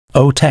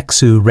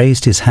Oteksu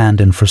raised his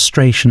hand in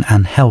frustration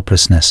and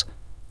helplessness.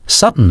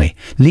 Suddenly,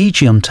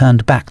 Geon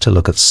turned back to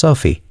look at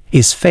Sophie,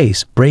 his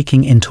face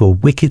breaking into a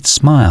wicked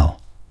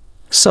smile.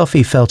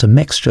 Sophie felt a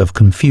mixture of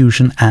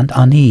confusion and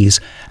unease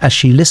as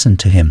she listened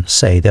to him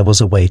say there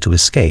was a way to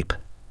escape.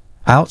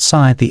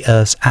 Outside the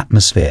Earth's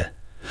atmosphere,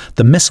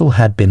 the missile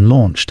had been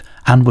launched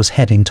and was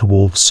heading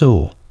towards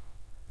Seoul.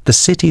 The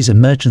city's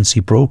emergency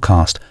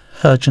broadcast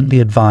urgently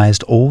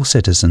advised all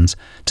citizens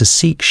to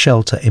seek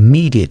shelter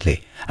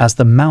immediately as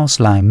the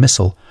mouse-line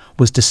missile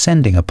was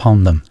descending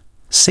upon them,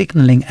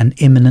 signaling an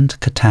imminent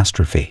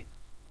catastrophe.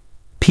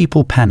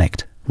 People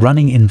panicked,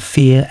 running in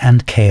fear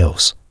and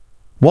chaos.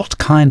 What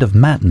kind of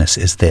madness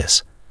is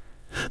this?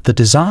 The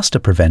disaster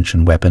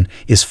prevention weapon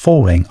is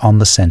falling on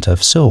the center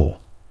of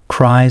Seoul.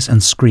 Cries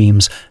and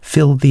screams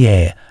filled the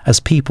air as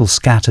people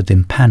scattered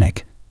in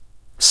panic.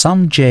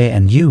 Sun Jae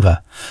and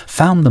Yuha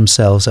found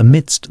themselves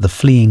amidst the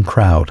fleeing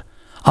crowd,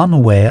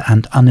 unaware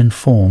and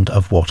uninformed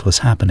of what was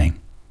happening.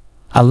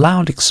 A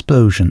loud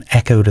explosion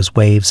echoed as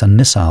waves and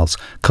missiles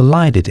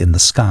collided in the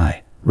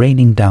sky,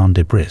 raining down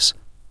debris.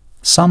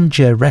 Sun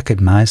Jae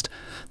recognized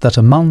that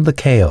among the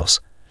chaos,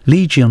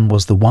 Geon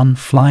was the one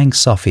flying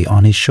Sophie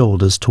on his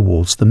shoulders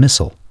towards the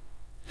missile.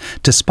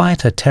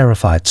 Despite her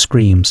terrified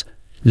screams,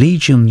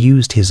 Geon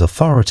used his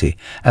authority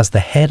as the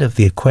head of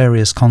the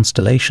Aquarius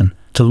constellation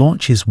to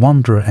launch his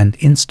Wanderer and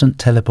instant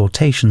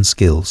teleportation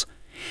skills,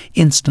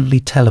 instantly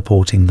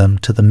teleporting them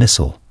to the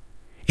missile.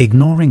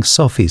 Ignoring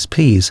Sophie's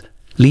pleas,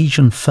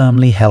 Geon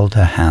firmly held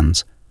her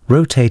hands,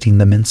 rotating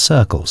them in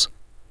circles.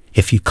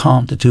 If you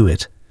can't do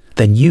it,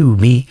 then you,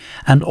 me,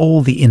 and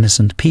all the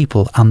innocent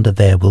people under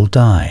there will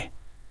die.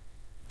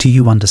 Do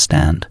you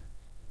understand?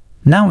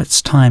 Now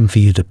it's time for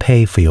you to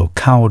pay for your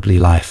cowardly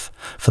life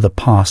for the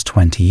past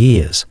 20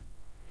 years.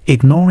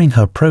 Ignoring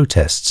her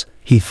protests,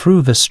 he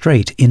threw her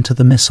straight into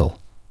the missile.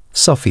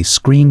 Sophie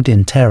screamed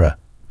in terror,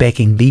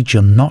 begging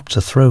Geon not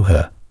to throw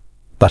her.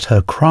 But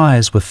her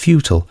cries were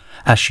futile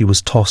as she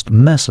was tossed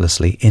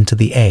mercilessly into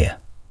the air.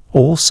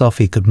 All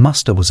Sophie could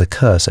muster was a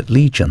curse at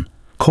Geon,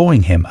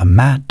 calling him a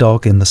mad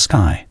dog in the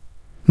sky.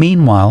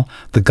 Meanwhile,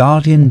 the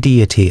guardian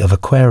deity of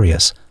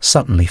Aquarius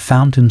suddenly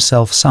found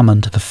himself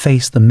summoned to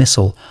face the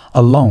missile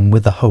along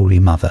with the Holy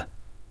Mother.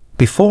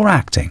 Before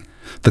acting,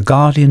 the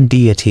guardian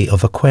deity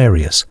of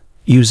Aquarius,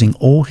 using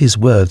all his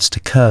words to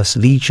curse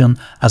Geon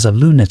as a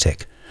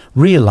lunatic,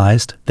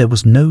 realized there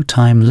was no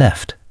time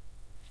left.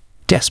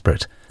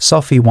 Desperate,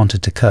 Sophie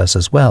wanted to curse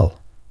as well,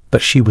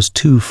 but she was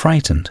too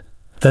frightened,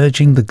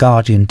 urging the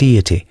guardian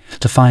deity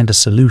to find a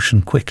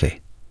solution quickly.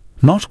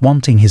 Not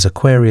wanting his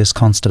Aquarius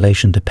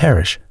constellation to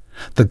perish,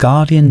 the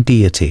guardian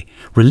deity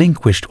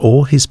relinquished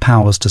all his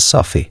powers to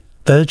Sophie,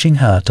 urging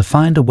her to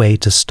find a way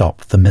to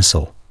stop the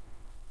missile.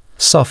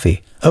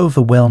 Sophie,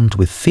 overwhelmed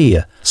with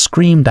fear,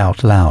 screamed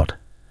out loud,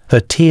 her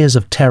tears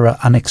of terror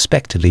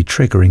unexpectedly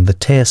triggering the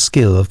tear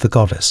skill of the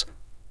goddess.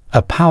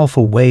 A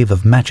powerful wave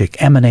of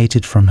magic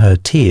emanated from her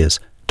tears,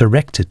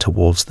 directed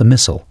towards the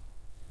missile.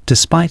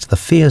 Despite the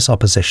fierce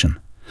opposition,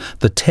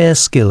 the tear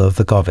skill of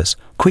the goddess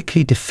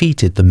quickly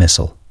defeated the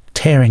missile,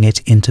 tearing it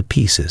into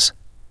pieces.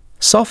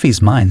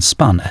 Sophie's mind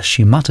spun as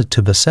she muttered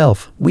to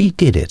herself, "We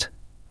did it.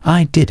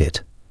 I did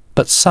it."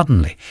 But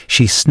suddenly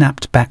she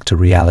snapped back to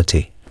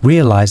reality,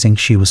 realizing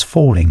she was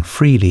falling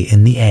freely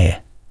in the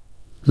air.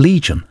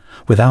 Geon,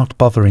 without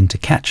bothering to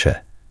catch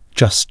her,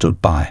 just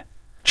stood by,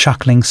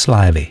 chuckling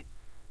slyly.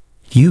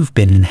 "You've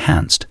been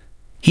enhanced.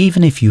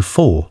 Even if you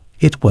fall,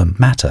 it won't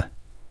matter.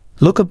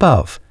 Look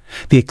above.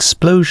 The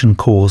explosion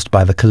caused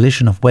by the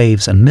collision of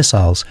waves and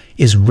missiles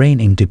is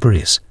raining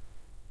debris.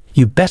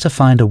 You better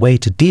find a way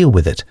to deal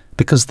with it,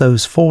 because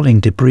those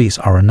falling debris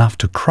are enough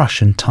to crush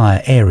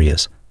entire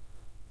areas.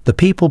 The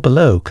people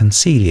below can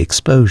see the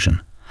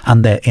explosion,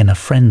 and they're in a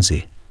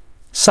frenzy."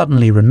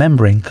 Suddenly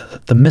remembering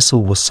that the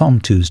missile was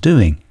Somtu's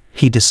doing,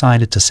 he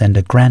decided to send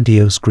a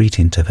grandiose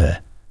greeting to her.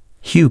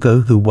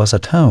 Hugo, who was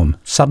at home,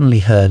 suddenly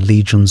heard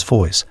Geon's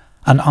voice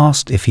and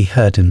asked if he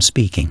heard him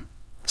speaking.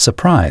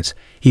 Surprised,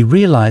 he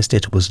realized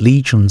it was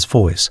Geon's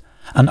voice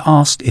and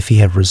asked if he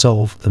had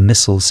resolved the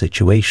missile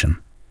situation.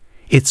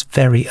 "It's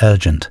very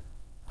urgent.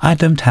 I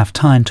don't have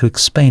time to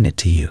explain it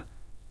to you.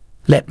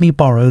 Let me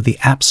borrow the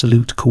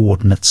absolute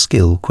coordinate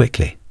skill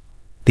quickly."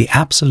 The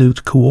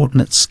absolute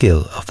coordinate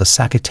skill of the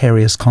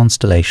Sagittarius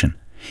constellation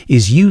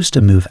is used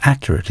to move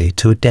accurately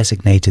to a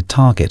designated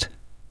target.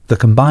 The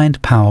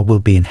combined power will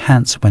be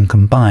enhanced when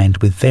combined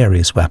with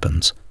various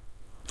weapons.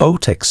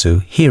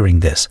 Oteksu, hearing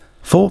this,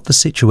 thought the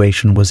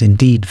situation was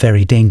indeed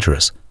very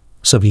dangerous,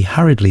 so he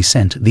hurriedly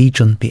sent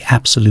Geon the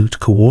absolute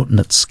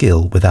coordinate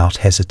skill without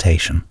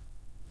hesitation.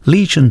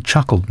 Geon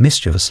chuckled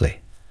mischievously,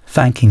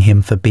 thanking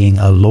him for being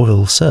a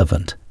loyal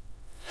servant.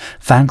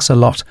 "Thanks a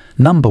lot,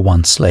 number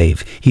one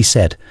slave," he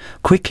said,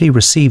 quickly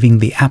receiving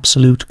the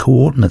absolute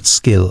coordinate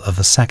skill of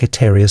the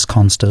Sagittarius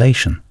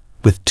constellation,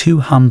 with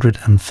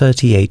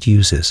 238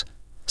 uses.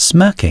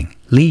 Smirking,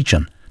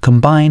 Geon,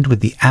 combined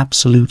with the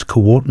absolute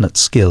coordinate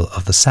skill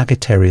of the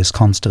Sagittarius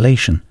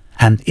constellation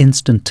and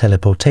instant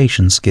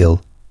teleportation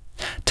skill,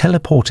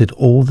 teleported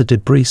all the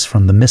debris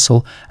from the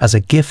missile as a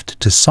gift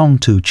to Song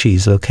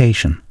Tu-Chi's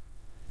location.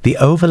 The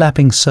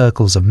overlapping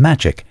circles of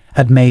magic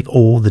had made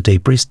all the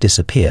debris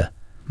disappear,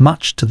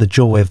 much to the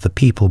joy of the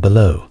people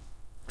below.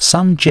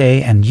 Sun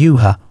Jae and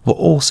Yuha were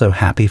also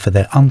happy for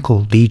their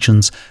uncle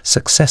Legion's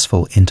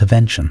successful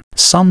intervention.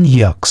 Sun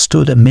Yuk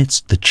stood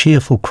amidst the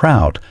cheerful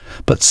crowd,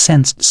 but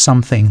sensed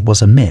something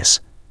was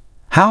amiss.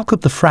 How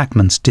could the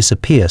fragments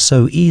disappear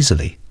so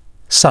easily?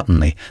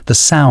 Suddenly, the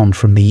sound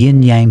from the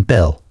yin-yang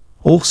bell,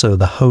 also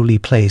the holy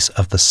place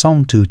of the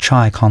Song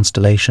Tu-Chai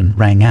constellation,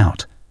 rang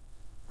out.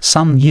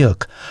 Sun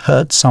Yuk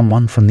heard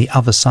someone from the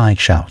other side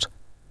shout,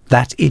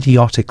 "That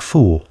idiotic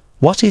fool!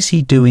 What is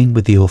he doing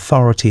with the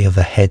authority of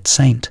the head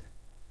saint?"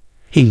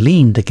 He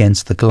leaned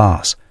against the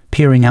glass,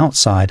 peering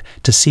outside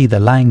to see the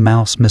Lang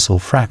Mouse missile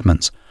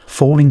fragments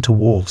falling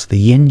towards the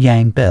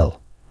yin-yang bell,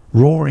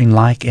 roaring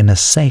like in a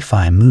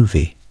sci-fi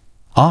movie.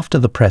 After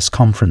the press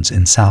conference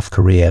in South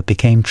Korea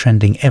became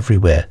trending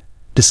everywhere,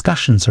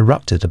 discussions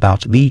erupted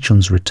about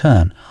Legion's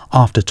return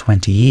after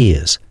 20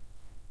 years.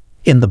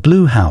 In the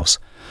Blue House,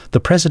 the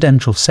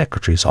presidential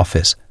secretary's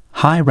office,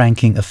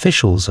 high-ranking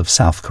officials of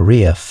South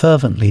Korea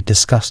fervently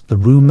discussed the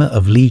rumor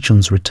of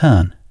Legion's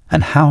return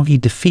and how he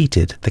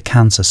defeated the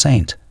Cancer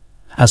Saint,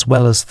 as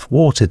well as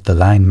thwarted the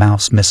Lang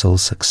Mouse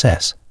missile's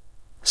success.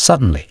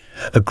 Suddenly,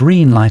 a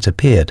green light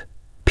appeared,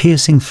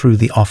 piercing through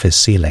the office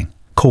ceiling,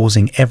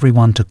 causing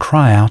everyone to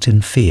cry out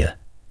in fear.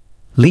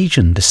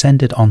 Legion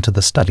descended onto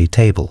the study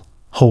table,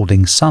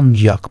 holding Sun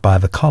Yuk by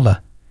the collar,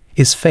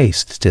 his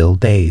face still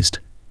dazed.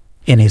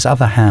 In his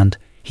other hand,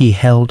 he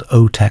held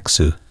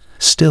Otaksu,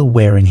 still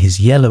wearing his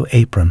yellow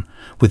apron,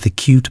 with the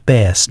cute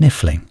bear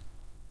sniffling.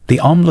 The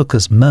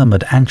onlookers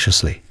murmured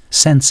anxiously,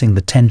 sensing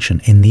the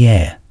tension in the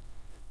air.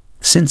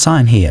 "Since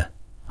I'm here,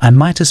 I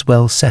might as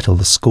well settle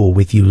the score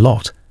with you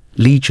lot,"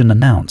 Legion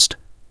announced.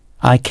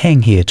 "I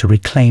came here to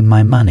reclaim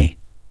my money.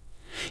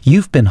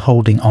 You've been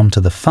holding on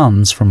to the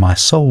funds from my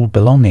sold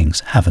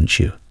belongings, haven't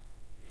you?"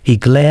 He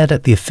glared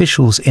at the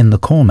officials in the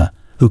corner,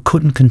 who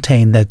couldn't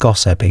contain their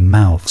gossiping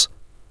mouths.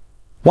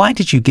 "Why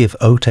did you give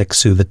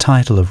Oteksu the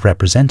title of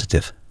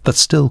representative, but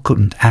still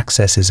couldn't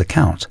access his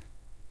account?"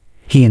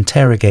 He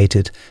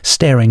interrogated,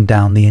 staring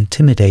down the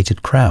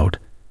intimidated crowd.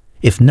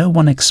 If no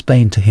one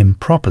explained to him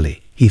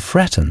properly, he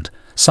threatened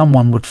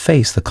someone would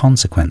face the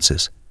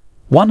consequences.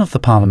 One of the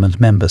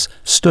parliament members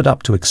stood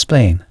up to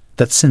explain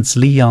that since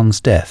Lee Young's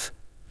death,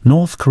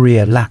 North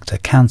Korea lacked a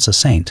cancer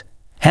saint,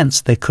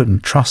 hence they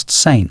couldn't trust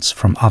saints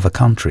from other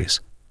countries.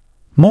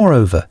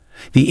 Moreover,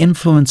 the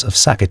influence of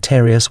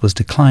Sagittarius was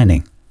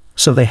declining,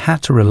 so they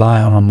had to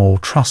rely on a more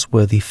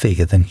trustworthy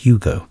figure than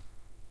Hugo.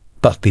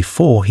 But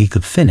before he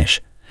could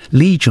finish,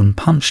 Legion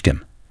punched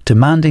him,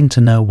 demanding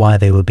to know why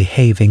they were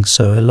behaving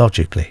so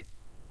illogically.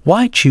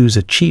 Why choose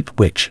a cheap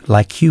witch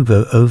like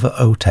Hugo over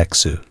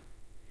Oteksu?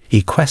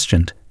 He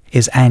questioned,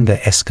 his anger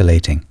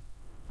escalating.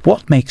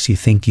 What makes you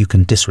think you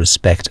can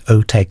disrespect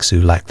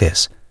Oteksu like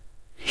this?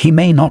 He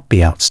may not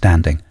be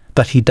outstanding,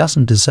 but he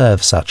doesn't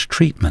deserve such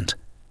treatment.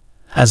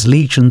 As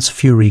Legion's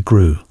fury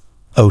grew,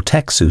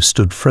 Oteksu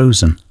stood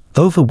frozen,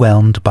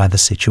 overwhelmed by the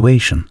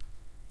situation.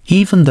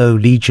 Even though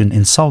Legion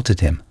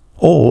insulted him,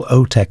 all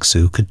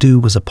Oteksu could do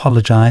was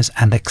apologize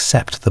and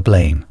accept the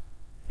blame.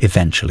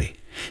 Eventually,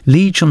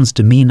 Legion's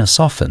demeanor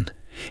softened,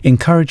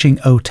 encouraging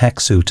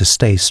Oteksu to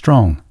stay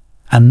strong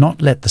and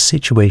not let the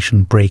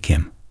situation break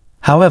him.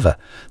 However,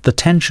 the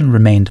tension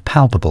remained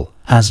palpable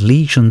as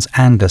Legion's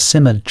anger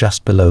simmered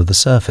just below the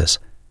surface,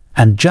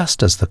 and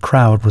just as the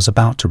crowd was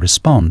about to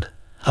respond,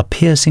 a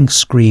piercing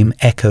scream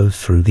echoed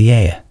through the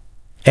air.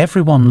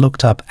 Everyone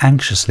looked up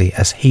anxiously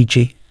as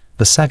Heiji,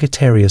 the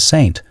Sagittarius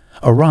saint,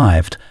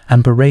 arrived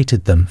and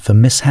berated them for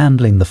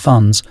mishandling the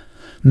funds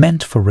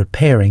meant for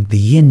repairing the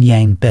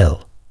yin-yang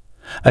bell,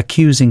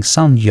 accusing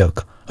Sun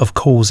Yuk of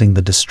causing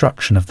the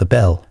destruction of the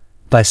bell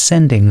by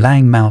sending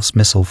Lang Mouse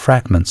missile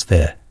fragments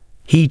there.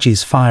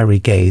 Heiji's fiery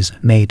gaze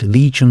made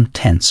Legion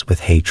tense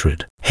with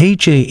hatred.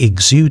 Heiji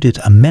exuded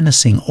a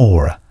menacing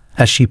aura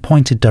as she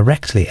pointed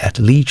directly at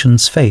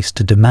Legion's face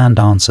to demand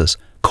answers,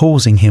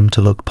 causing him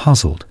to look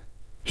puzzled.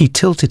 He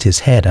tilted his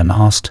head and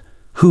asked,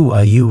 "Who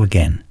are you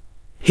again?"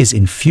 His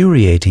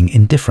infuriating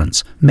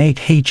indifference made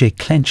Heiji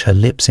clench her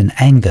lips in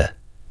anger,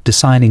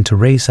 deciding to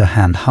raise her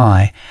hand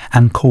high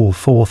and call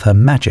forth her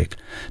magic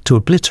to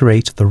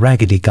obliterate the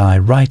raggedy guy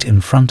right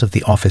in front of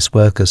the office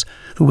workers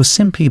who were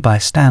simply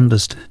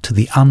bystanders to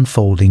the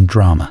unfolding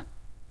drama.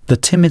 The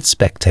timid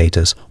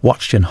spectators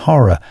watched in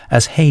horror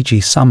as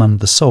Heiji summoned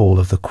the soul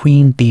of the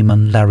queen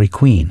demon Larry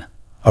Queen,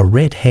 a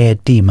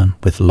red-haired demon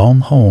with long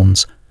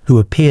horns who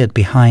appeared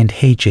behind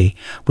Heiji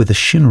with a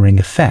shimmering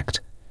effect,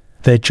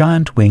 their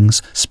giant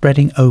wings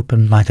spreading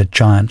open like a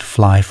giant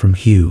fly from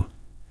hue.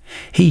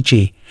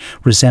 Heiji,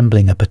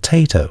 resembling a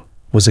potato,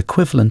 was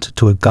equivalent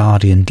to a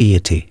guardian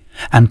deity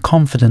and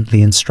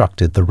confidently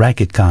instructed the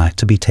ragged guy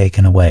to be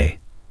taken away.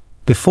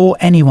 Before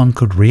anyone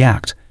could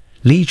react,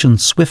 Legion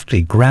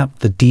swiftly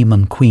grabbed the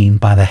demon queen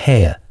by the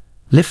hair,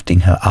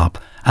 lifting her up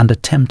and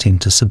attempting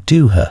to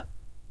subdue her.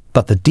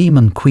 But the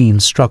demon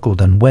queen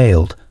struggled and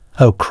wailed,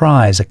 her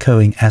cries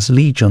echoing as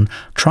Legion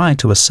tried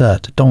to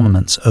assert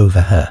dominance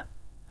over her.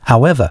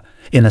 However,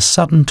 in a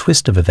sudden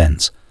twist of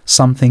events,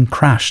 something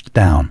crashed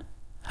down,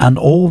 and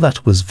all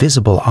that was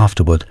visible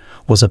afterward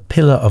was a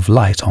pillar of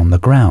light on the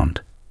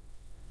ground.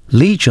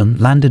 Legion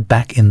landed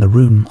back in the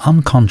room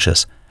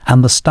unconscious,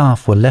 and the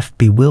staff were left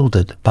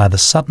bewildered by the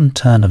sudden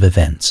turn of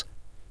events.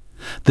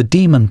 The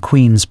Demon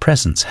Queen's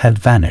presence had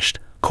vanished,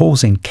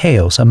 causing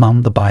chaos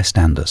among the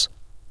bystanders.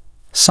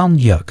 Sun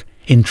Yuk,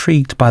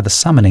 intrigued by the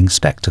summoning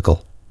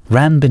spectacle,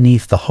 ran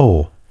beneath the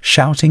hole,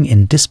 shouting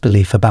in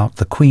disbelief about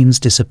the Queen's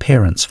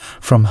disappearance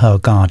from her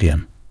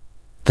guardian.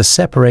 The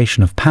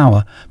separation of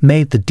power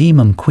made the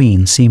Demon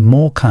Queen seem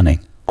more cunning,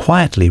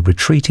 quietly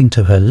retreating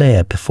to her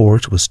lair before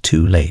it was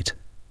too late.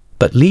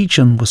 But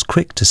Legion was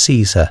quick to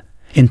seize her,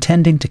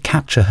 intending to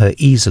capture her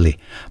easily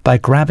by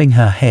grabbing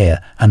her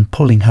hair and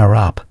pulling her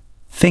up,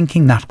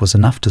 thinking that was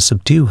enough to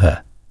subdue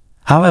her.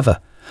 However,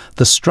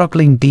 the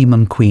struggling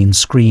Demon Queen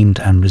screamed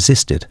and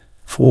resisted,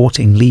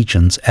 thwarting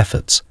Legion's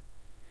efforts.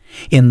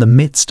 In the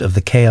midst of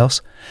the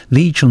chaos,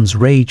 Legion's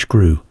rage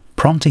grew,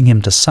 prompting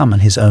him to summon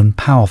his own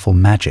powerful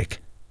magic.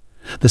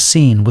 The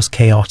scene was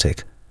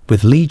chaotic,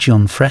 with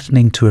Legion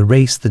threatening to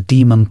erase the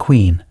Demon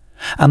Queen,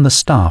 and the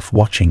staff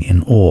watching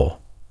in awe.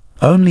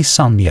 Only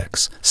Sun Yuk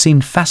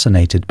seemed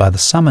fascinated by the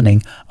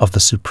summoning of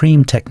the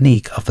supreme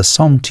technique of the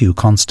Song-Tu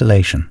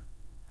constellation.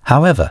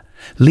 However,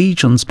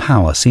 Legion's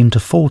power seemed to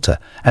falter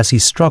as he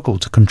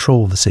struggled to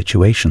control the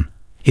situation.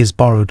 His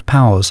borrowed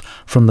powers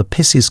from the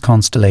Pisces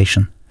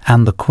constellation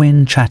and the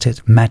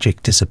Quin-Chatit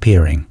magic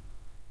disappearing.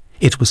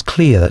 It was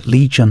clear that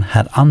Legion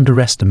had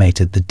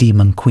underestimated the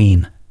Demon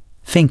Queen,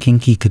 thinking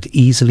he could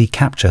easily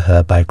capture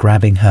her by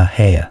grabbing her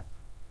hair.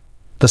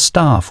 The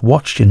staff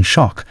watched in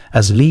shock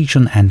as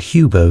Legion and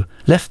Hugo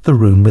left the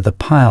room with a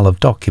pile of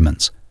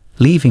documents,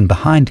 leaving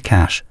behind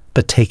cash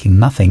but taking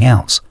nothing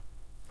else.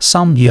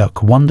 Sun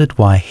Yuk wondered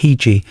why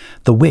Heiji,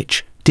 the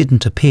witch,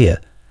 didn't appear,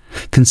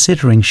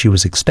 considering she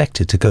was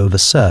expected to go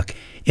berserk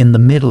in the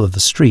middle of the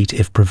street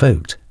if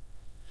provoked.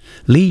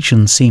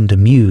 Legion seemed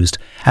amused,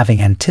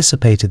 having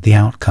anticipated the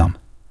outcome,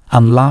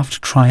 and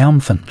laughed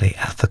triumphantly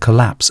at the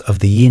collapse of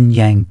the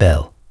yin-yang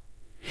bell.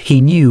 He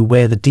knew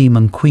where the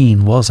Demon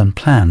Queen was and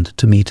planned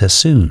to meet her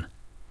soon.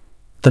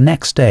 The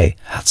next day,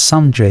 at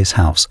Sunjae's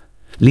house,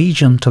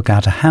 Legion took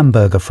out a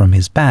hamburger from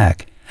his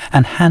bag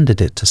and handed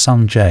it to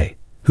Sunjae,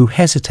 who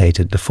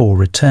hesitated before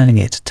returning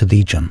it to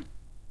Legion.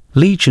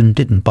 Legion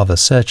didn't bother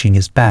searching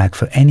his bag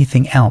for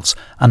anything else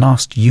and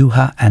asked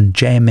Yuha and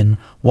Jaemin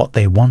what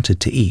they wanted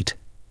to eat.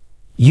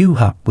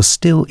 Yuha was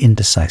still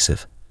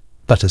indecisive,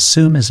 but as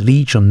soon as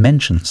Legion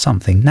mentioned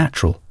something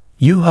natural,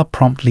 Yuha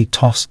promptly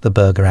tossed the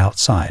burger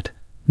outside,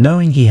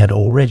 knowing he had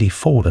already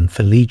fallen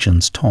for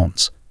Legion's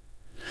taunts.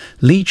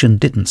 Legion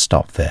didn't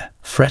stop there,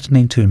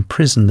 threatening to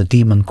imprison the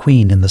Demon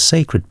Queen in the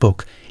sacred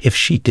book if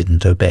she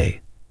didn't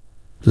obey.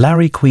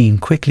 Larry Queen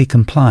quickly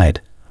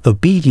complied,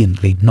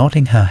 obediently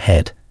nodding her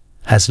head,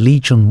 as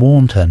Legion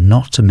warned her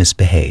not to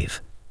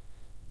misbehave.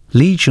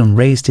 Legion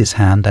raised his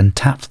hand and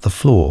tapped the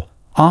floor,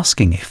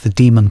 asking if the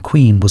Demon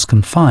Queen was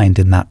confined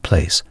in that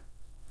place.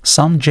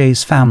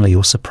 Sunjae's family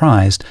was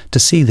surprised to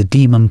see the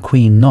Demon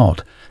Queen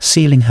nod,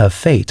 sealing her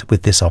fate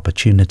with this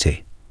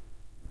opportunity.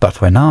 But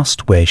when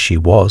asked where she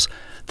was,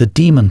 the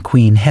Demon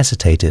Queen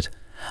hesitated,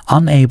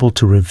 unable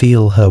to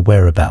reveal her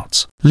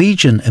whereabouts.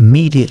 Legion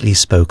immediately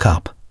spoke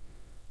up.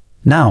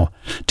 "Now,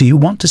 do you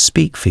want to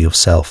speak for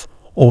yourself,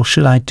 or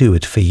shall I do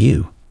it for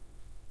you?"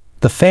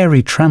 The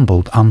fairy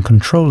trembled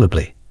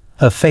uncontrollably,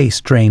 her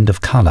face drained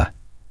of color.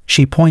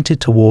 She pointed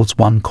towards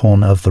one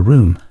corner of the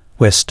room,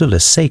 where stood a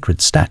sacred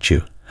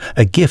statue,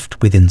 a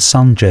gift within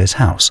Sunjae's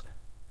house.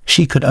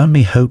 She could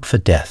only hope for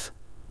death,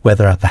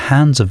 whether at the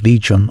hands of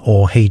Legion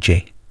or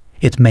Heiji.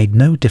 It made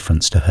no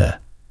difference to her.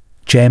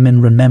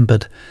 Jaemin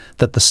remembered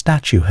that the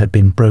statue had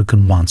been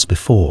broken once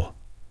before.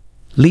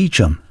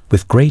 Legion,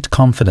 with great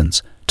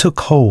confidence, took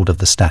hold of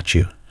the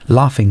statue,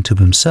 laughing to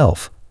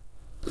himself.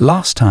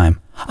 "Last time,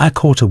 I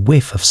caught a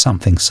whiff of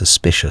something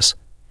suspicious.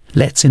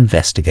 Let's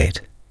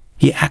investigate."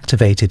 He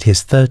activated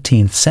his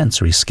 13th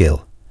sensory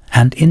skill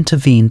and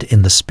intervened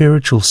in the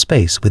spiritual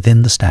space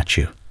within the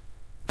statue.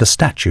 The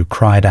statue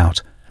cried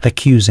out,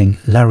 accusing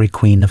Larry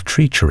Queen of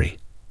treachery.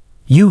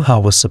 Yuha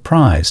was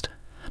surprised,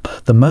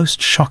 but the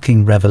most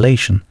shocking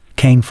revelation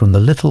came from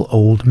the little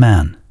old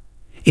man.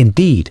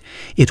 Indeed,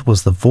 it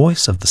was the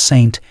voice of the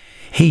saint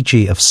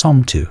Heiji of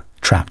Song-Tu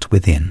trapped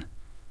within.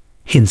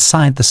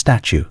 Inside the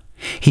statue,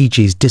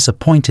 Heiji's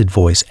disappointed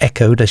voice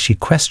echoed as she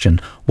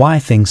questioned why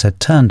things had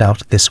turned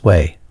out this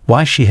way,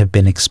 why she had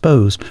been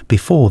exposed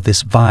before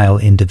this vile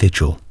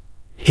individual.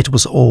 It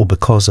was all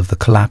because of the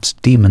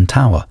collapsed demon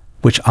tower,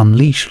 which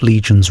unleashed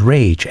Legion's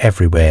rage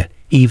everywhere,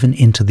 even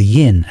into the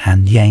yin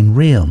and yang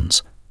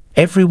realms.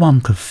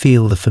 Everyone could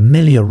feel the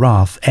familiar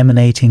wrath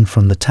emanating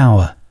from the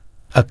tower,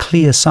 a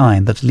clear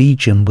sign that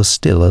Legion was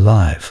still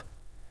alive.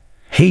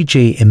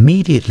 Heiji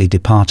immediately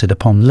departed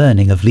upon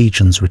learning of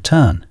Legion's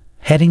return,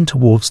 heading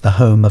towards the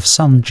home of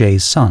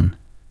Sunjae's son.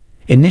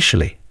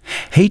 Initially,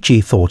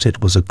 Heiji thought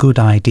it was a good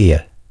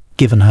idea,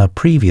 given her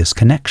previous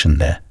connection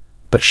there,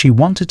 but she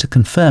wanted to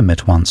confirm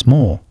it once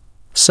more.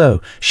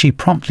 So she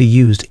promptly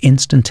used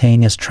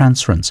instantaneous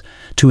transference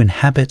to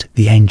inhabit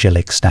the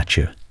angelic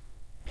statue.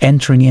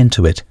 Entering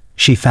into it,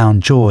 she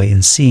found joy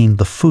in seeing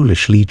the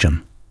foolish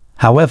Legion.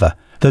 However,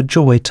 the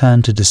joy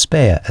turned to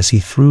despair as he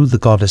threw the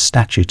goddess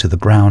statue to the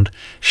ground,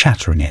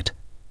 shattering it.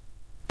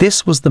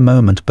 This was the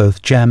moment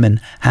both Jaemin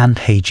and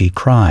Heiji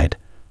cried,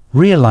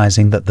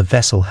 realizing that the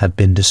vessel had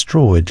been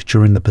destroyed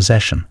during the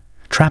possession,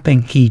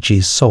 trapping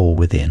Heiji's soul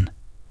within.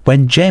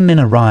 When Jaemin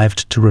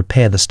arrived to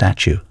repair the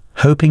statue,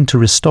 hoping to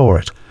restore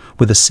it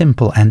with a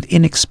simple and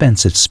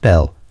inexpensive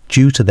spell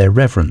due to their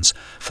reverence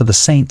for the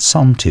Saint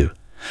Somtu,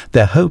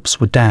 their hopes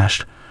were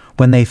dashed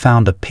when they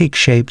found a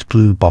pig-shaped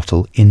glue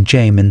bottle in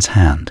Jaemin's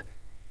hand.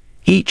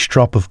 Each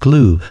drop of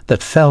glue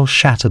that fell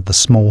shattered the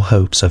small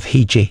hopes of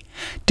Heiji,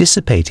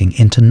 dissipating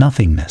into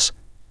nothingness.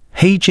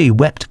 Heiji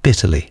wept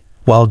bitterly,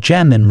 while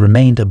Jaemin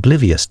remained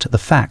oblivious to the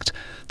fact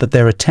that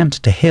their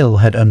attempt to heal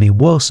had only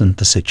worsened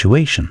the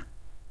situation.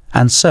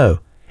 And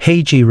so,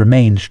 Heiji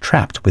remained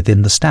trapped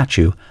within the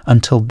statue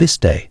until this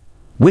day,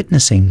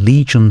 witnessing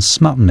Legion's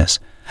smugness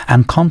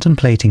and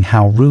contemplating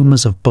how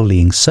rumors of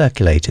bullying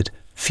circulated,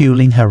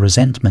 fueling her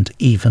resentment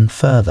even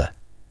further.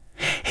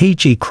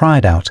 Heiji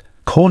cried out,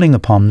 calling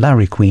upon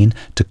Larry Queen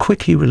to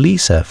quickly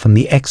release her from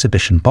the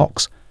exhibition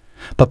box,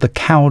 but the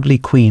cowardly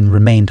queen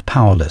remained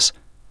powerless,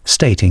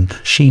 stating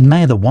she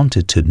neither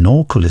wanted to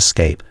nor could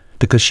escape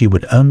because she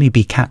would only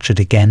be captured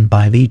again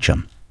by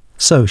Legion.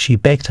 So she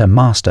begged her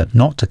master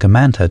not to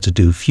command her to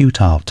do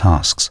futile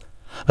tasks,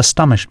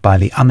 astonished by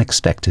the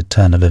unexpected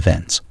turn of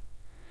events.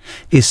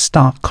 In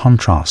stark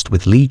contrast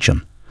with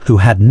Legion, who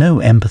had no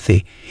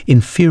empathy,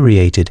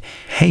 infuriated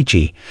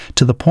Heiji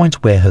to the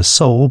point where her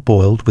soul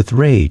boiled with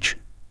rage.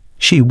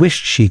 She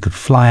wished she could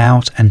fly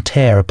out and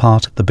tear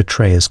apart the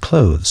betrayer's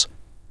clothes.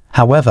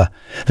 However,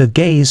 her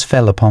gaze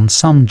fell upon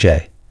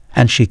Sungjae,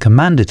 and she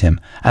commanded him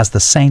as the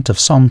Saint of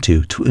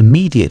Somtu to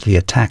immediately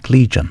attack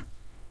Legion.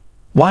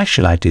 "Why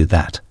should I do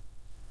that?"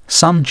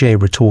 Sungjae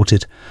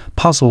retorted,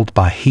 puzzled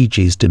by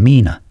Heiji's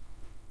demeanor.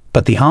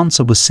 But the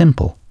answer was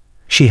simple.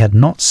 She had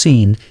not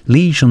seen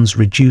Legion's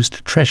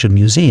reduced treasure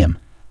museum,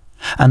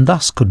 and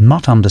thus could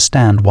not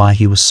understand why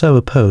he was so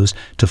opposed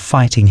to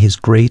fighting his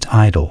great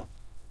idol.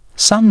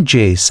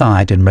 Sungjae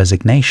sighed in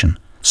resignation,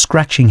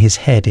 scratching his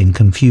head in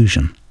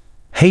confusion.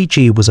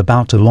 Heiji was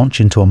about to launch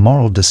into a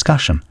moral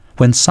discussion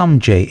when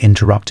Sungjae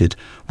interrupted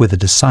with a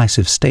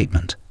decisive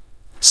statement.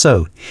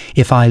 "So,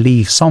 if I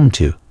leave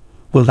Somtu,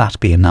 will that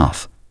be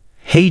enough?"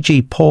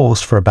 Heiji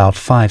paused for about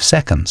 5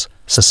 seconds,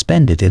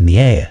 suspended in the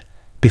air,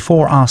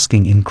 before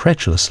asking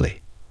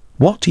incredulously,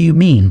 "What do you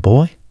mean,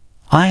 boy?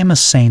 I am a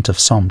saint of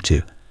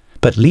Somtu,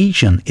 but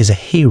Legion is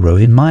a hero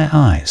in my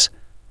eyes.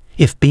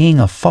 If being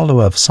a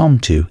follower of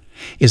Somtu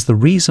is the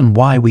reason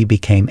why we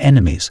became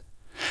enemies,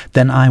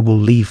 then I will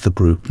leave the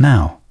group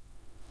now."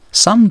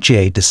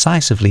 Sungjae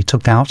decisively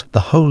took out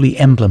the holy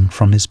emblem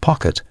from his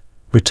pocket,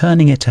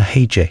 returning it to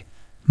Heiji,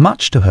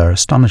 much to her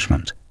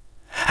astonishment.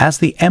 As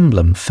the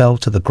emblem fell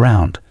to the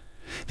ground,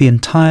 the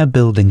entire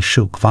building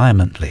shook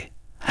violently,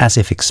 as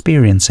if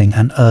experiencing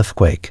an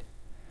earthquake.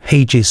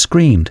 Heiji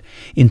screamed,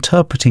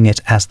 interpreting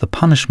it as the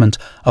punishment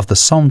of the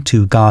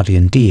Somtu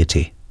guardian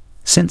deity.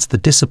 Since the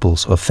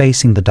disciples were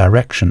facing the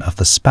direction of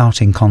the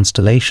spouting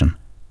constellation,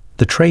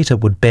 the traitor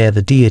would bear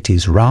the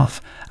deity's wrath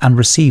and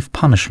receive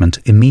punishment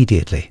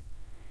immediately.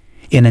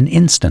 In an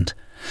instant,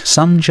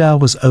 Sungjae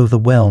was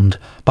overwhelmed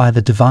by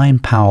the divine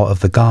power of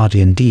the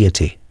guardian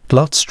deity,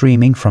 blood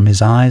streaming from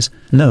his eyes,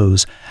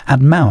 nose,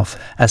 and mouth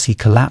as he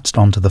collapsed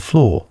onto the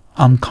floor,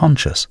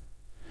 unconscious.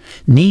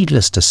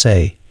 Needless to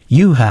say,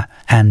 Yuha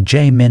and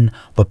Jaemin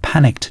were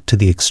panicked to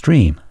the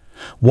extreme,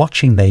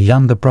 watching their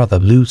younger brother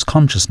lose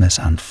consciousness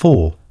and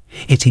fall,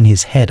 hitting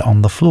his head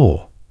on the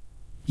floor.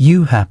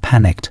 Yuha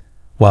panicked,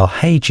 while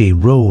Heiji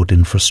roared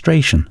in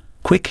frustration,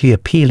 quickly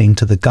appealing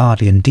to the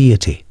guardian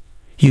deity.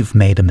 "You've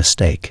made a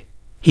mistake.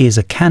 He is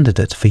a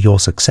candidate for your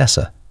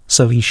successor,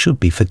 so he should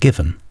be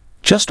forgiven.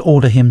 Just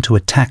order him to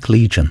attack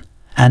Legion,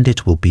 and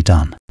it will be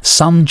done."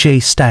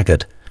 Sungjae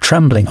staggered,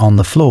 trembling on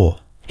the floor,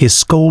 his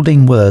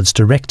scolding words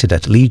directed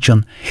at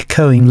Legion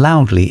echoing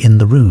loudly in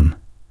the room.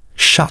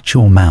 "Shut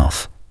your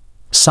mouth."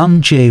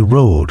 Sungjae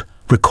roared,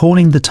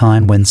 recalling the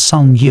time when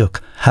Sung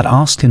Yuk had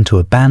asked him to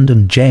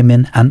abandon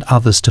Jaemin and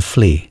others to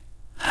flee,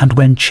 and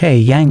when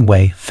Che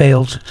Yangwei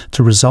failed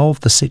to resolve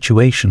the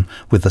situation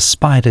with the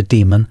spider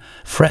demon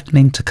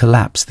threatening to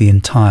collapse the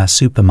entire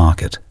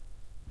supermarket.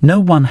 No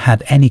one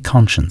had any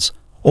conscience,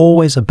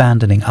 always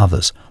abandoning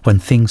others when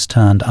things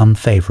turned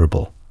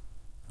unfavorable.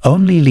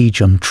 Only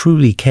Legion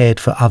truly cared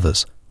for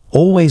others,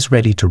 always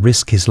ready to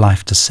risk his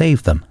life to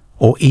save them,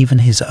 or even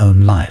his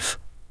own life.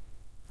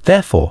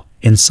 Therefore,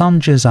 in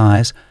Sungjae's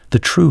eyes, the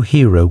true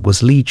hero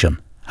was Legion,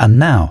 and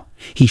now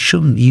he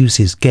shouldn't use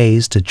his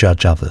gaze to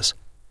judge others.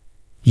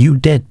 "You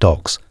dead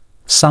dogs,"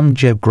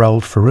 Sungjae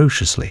growled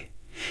ferociously,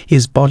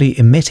 his body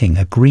emitting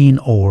a green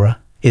aura,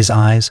 his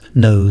eyes,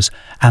 nose,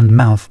 and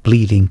mouth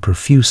bleeding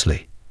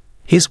profusely.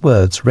 His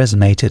words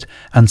resonated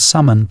and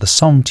summoned the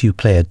Songtu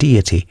player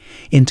deity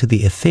into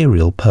the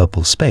ethereal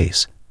purple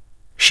space.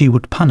 she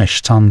would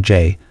punish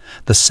Song-jae,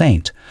 the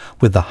saint,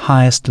 with the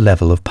highest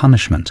level of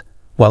punishment,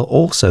 while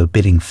also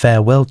bidding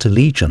farewell to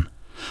Lee Geon,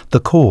 the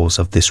cause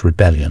of this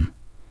rebellion.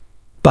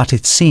 But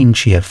it seemed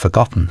she had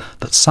forgotten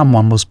that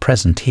someone was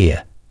present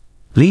here.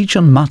 Lee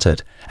Geon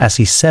muttered as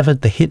he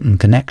severed the hidden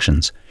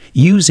connections,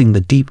 using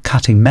the deep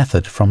cutting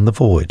method from the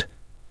void.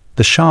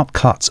 The sharp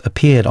cuts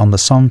appeared on the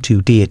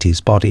Song-tu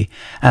deity's body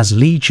as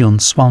Lee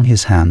Geon swung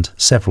his hand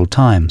several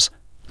times,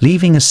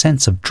 leaving a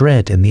sense of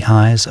dread in the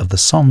eyes of the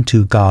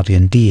Song-tu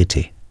guardian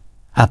deity.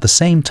 At the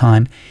same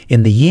time,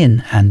 in the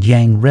yin and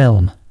yang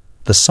realm,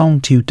 the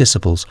Song-tu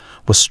disciples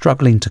were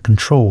struggling to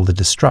control the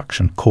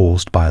destruction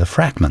caused by the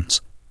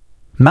fragments.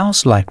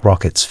 Mouse-like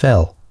rockets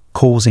fell,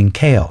 causing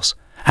chaos,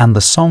 and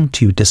the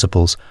Song-tu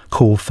disciples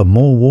called for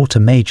more water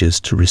mages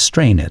to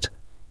restrain it.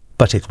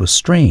 But it was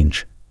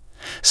strange.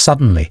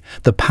 Suddenly,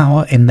 the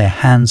power in their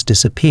hands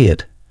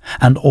disappeared,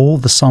 and all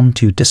the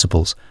Song-tu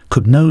disciples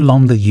could no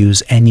longer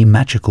use any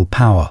magical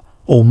power,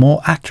 or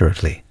more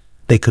accurately,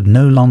 they could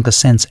no longer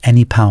sense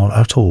any power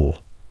at all.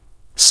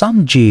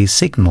 Sung-ji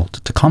signaled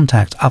to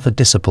contact other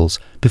disciples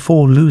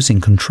before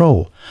losing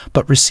control,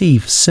 but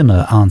received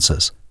similar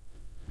answers.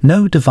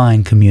 No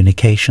divine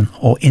communication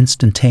or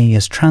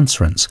instantaneous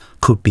transference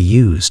could be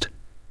used.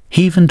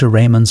 Even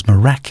Doraemon's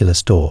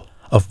miraculous door,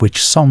 of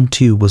which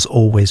Song-tu was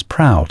always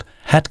proud,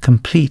 had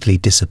completely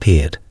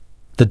disappeared.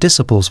 The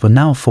disciples were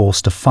now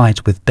forced to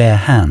fight with bare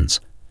hands,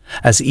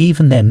 as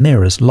even their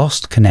mirrors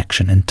lost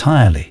connection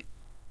entirely.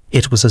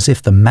 It was as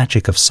if the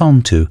magic of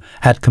Song-tu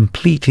had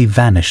completely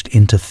vanished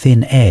into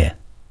thin air.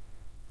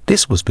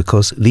 This was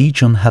because Lee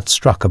Geon had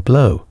struck a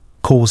blow,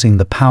 causing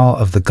the power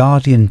of the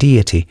guardian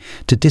deity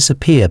to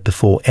disappear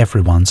before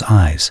everyone's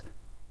eyes.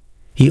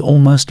 He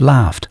almost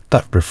laughed,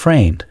 but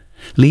refrained,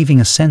 leaving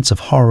a sense of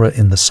horror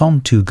in the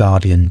Song-tu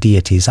guardian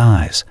deity's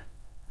eyes.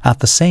 At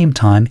the same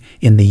time,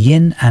 in the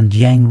yin and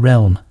yang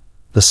realm,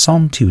 the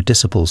Song-tu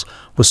disciples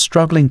were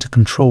struggling to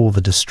control the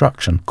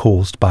destruction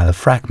caused by the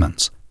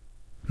fragments.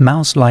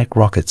 Mouse-like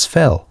rockets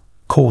fell,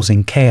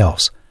 causing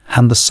chaos,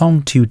 and the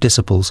Song-tu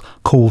disciples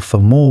called for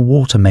more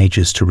water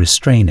mages to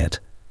restrain it.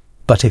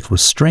 But it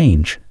was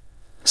strange.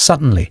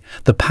 Suddenly,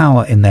 the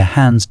power in their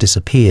hands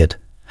disappeared,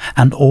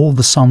 and all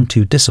the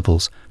Song-tu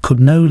disciples could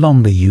no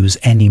longer use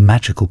any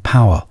magical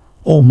power,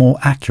 or more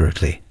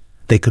accurately,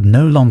 they could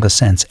no longer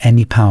sense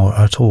any power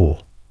at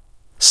all.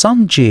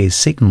 Sung-ji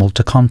signaled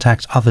to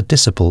contact other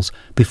disciples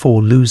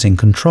before losing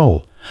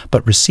control,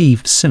 but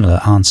received similar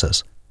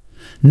answers.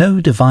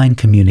 No divine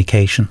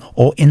communication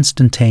or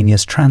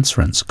instantaneous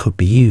transference could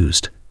be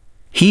used.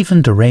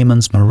 Even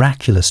Doraemon's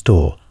miraculous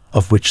door,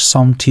 of which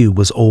Song-tu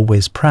was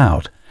always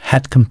proud,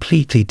 had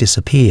completely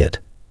disappeared.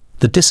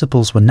 The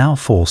disciples were now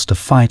forced to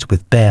fight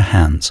with bare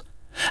hands,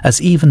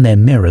 as even their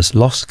mirrors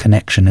lost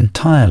connection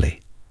entirely.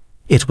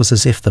 It was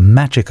as if the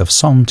magic of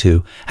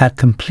Song-tu had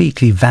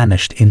completely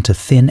vanished into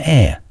thin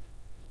air.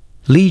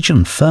 Lee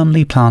Geon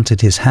firmly planted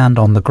his hand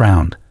on the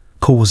ground,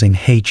 causing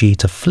Heiji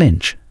to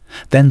flinch,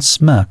 then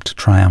smirked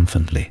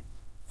triumphantly.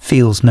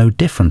 Feels no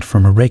different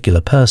from a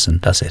regular person,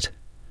 does it?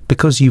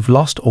 Because you've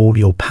lost all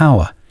your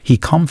power, he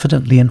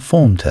confidently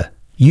informed her,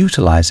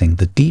 utilizing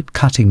the deep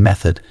cutting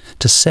method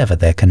to sever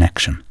their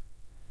connection.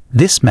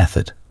 This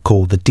method,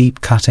 called the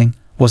deep cutting,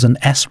 was an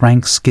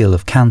S-rank skill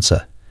of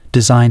Cancer,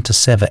 designed to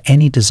sever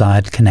any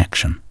desired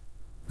connection.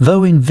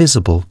 Though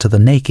invisible to the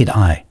naked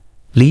eye,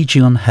 Lee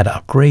Geon had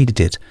upgraded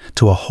it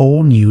to a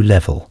whole new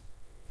level.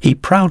 He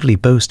proudly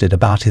boasted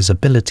about his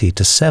ability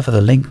to sever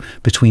the link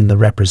between the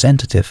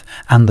representative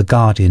and the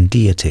guardian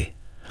deity,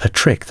 a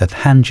trick that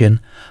Hanjin,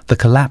 the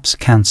collapsed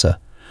Cancer,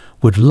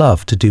 would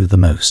love to do the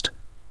most.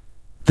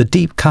 The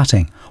deep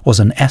cutting was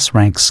an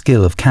S-rank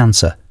skill of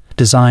Cancer,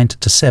 designed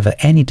to sever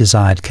any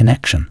desired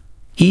connection,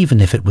 even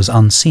if it was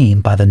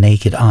unseen by the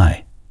naked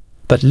eye.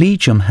 But Lee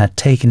Geon had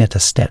taken it a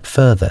step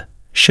further,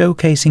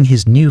 showcasing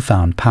his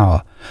newfound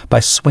power by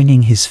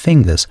swinging his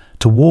fingers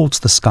towards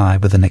the sky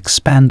with an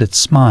expanded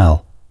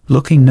smile,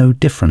 looking no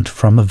different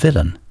from a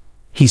villain.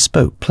 He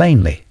spoke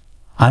plainly,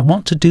 "I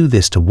want to do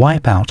this to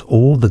wipe out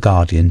all the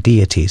guardian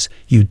deities,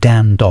 you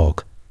damn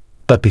dog."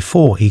 But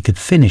before he could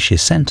finish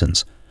his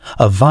sentence,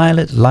 a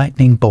violet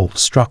lightning bolt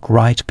struck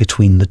right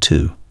between the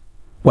two.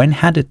 When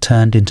had it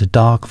turned into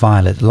dark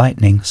violet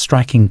lightning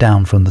striking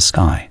down from the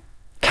sky?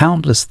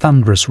 Countless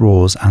thunderous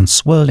roars and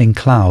swirling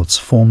clouds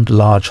formed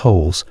large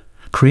holes,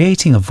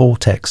 creating a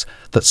vortex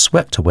that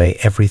swept away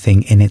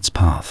everything in its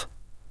path.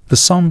 The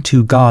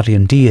Song-tu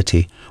guardian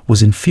deity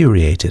was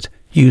infuriated,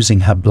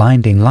 using her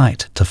blinding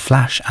light to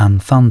flash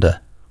and thunder,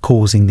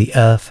 causing the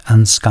earth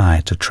and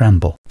sky to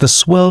tremble. The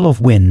swirl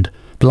of wind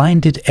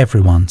blinded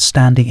everyone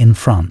standing in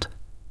front.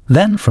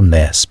 Then from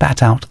there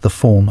spat out the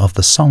form of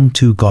the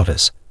Song-tu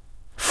goddess,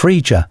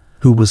 Frigga,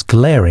 who was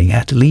glaring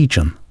at Lee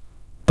Geon.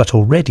 But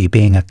already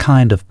being a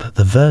kind of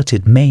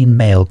perverted main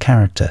male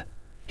character,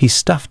 he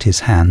stuffed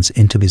his hands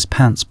into his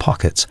pants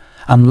pockets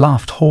and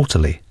laughed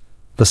haughtily.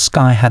 The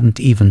sky hadn't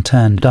even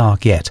turned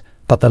dark yet,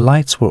 but the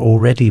lights were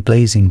already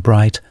blazing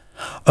bright.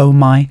 "Oh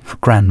my,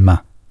 grandma!"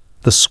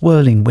 The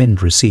swirling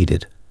wind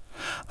receded.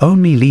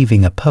 only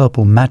leaving a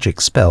purple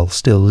magic spell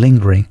still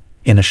lingering.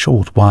 In a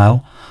short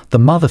while, the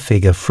mother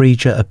figure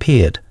Frigga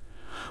appeared,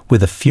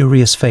 with a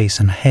furious face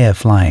and hair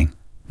flying,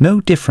 no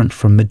different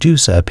from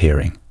Medusa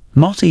appearing.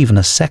 Not even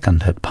a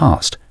second had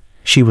passed.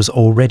 She was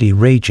already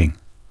raging,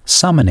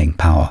 summoning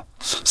power,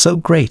 so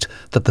great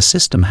that the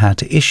system had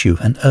to issue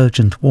an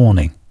urgent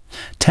warning,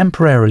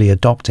 temporarily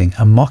adopting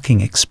a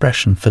mocking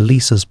expression for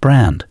Lisa's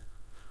brand,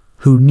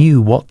 who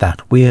knew what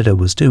that weirdo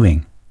was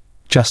doing,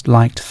 just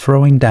liked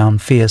throwing down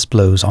fierce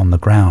blows on the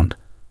ground.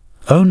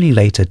 Only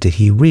later did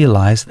he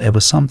realize there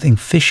was something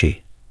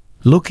fishy,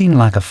 looking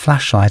like a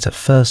flashlight at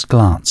first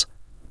glance,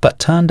 but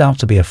turned out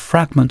to be a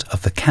fragment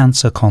of the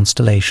Cancer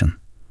constellation,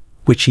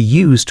 which he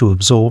used to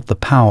absorb the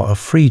power of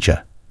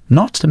Frigga,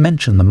 not to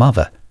mention the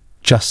mother.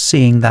 Just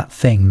seeing that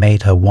thing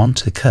made her want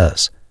to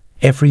curse.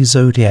 Every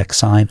zodiac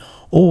sign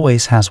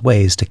always has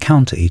ways to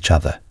counter each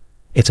other.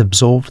 It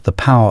absorbed the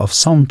power of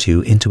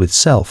Somtu into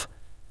itself,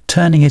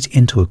 turning it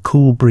into a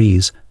cool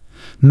breeze,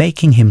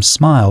 making him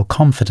smile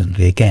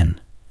confidently again.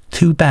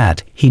 Too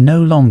bad he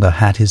no longer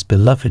had his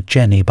beloved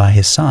Jenny by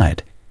his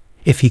side.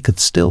 If he could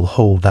still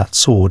hold that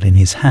sword in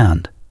his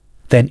hand,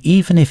 then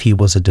even if he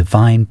was a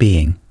divine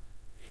being,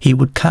 he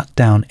would cut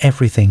down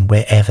everything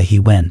wherever he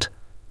went.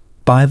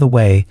 By the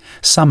way,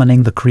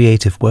 summoning the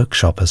creative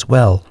workshop as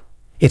well,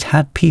 it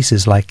had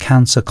pieces like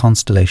Cancer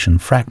constellation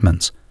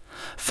fragments,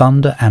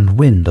 thunder and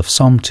wind of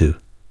Somtu.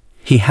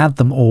 He had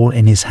them all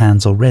in his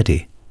hands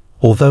already,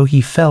 although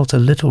he felt a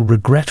little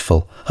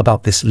regretful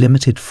about this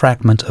limited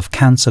fragment of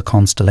Cancer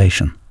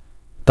constellation.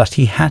 But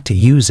he had to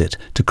use it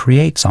to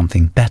create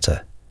something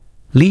better.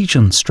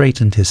 Legion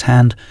straightened his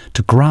hand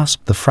to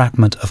grasp the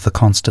fragment of the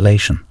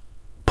constellation,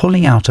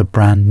 pulling out a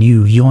brand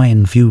new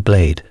Geon view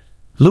blade,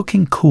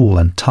 looking cool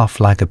and tough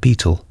like a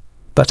beetle.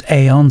 But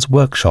Aeon's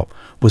workshop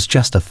was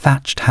just a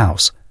thatched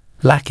house,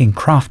 lacking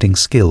crafting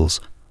skills,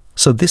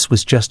 so this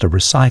was just a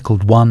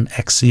recycled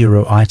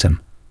 1x0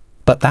 item.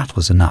 But that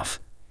was enough.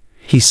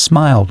 He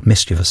smiled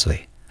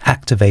mischievously,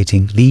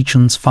 activating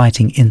Legion's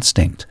fighting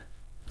instinct,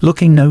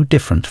 looking no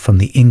different from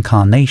the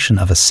incarnation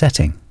of a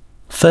setting,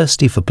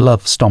 thirsty for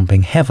blood,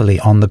 stomping heavily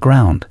on the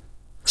ground,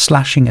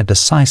 slashing a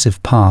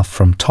decisive path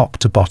from top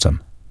to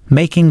bottom,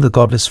 making the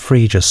goddess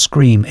Frigga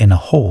scream in a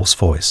hoarse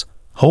voice,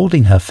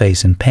 holding her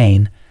face in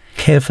pain,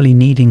 carefully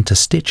needing to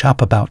stitch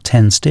up about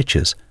 10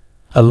 stitches,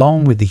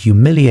 along with the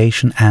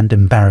humiliation and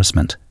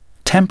embarrassment,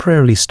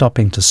 temporarily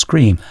stopping to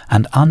scream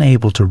and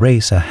unable to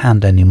raise her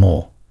hand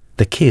anymore.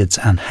 The kids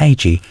and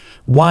Heiji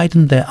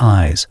widened their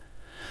eyes.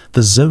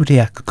 The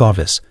zodiac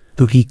goddess,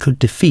 who he could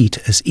defeat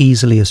as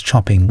easily as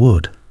chopping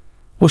wood.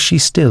 Was she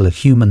still a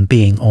human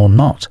being or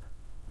not?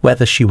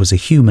 Whether she was a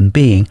human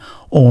being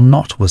or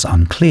not was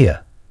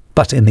unclear.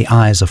 But in the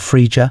eyes of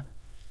Frigga,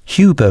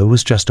 Hugo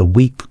was just a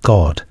weak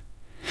god.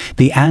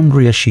 The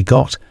angrier she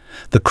got,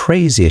 the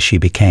crazier she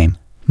became,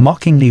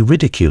 mockingly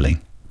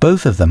ridiculing.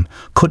 Both of them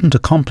couldn't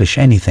accomplish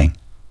anything.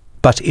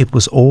 But it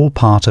was all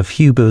part of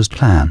Hugo's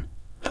plan.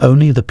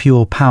 Only the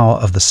pure power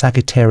of the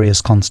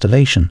Sagittarius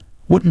constellation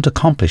wouldn't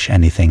accomplish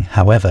anything.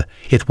 However,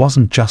 it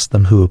wasn't just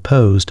them who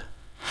opposed.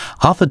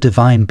 Other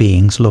divine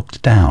beings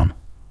looked down,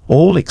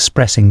 all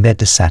expressing their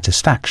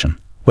dissatisfaction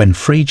when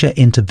Frigga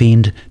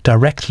intervened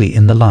directly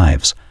in the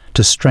lives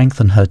to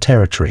strengthen her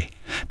territory.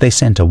 They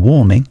sent a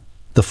warning: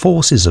 the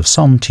forces of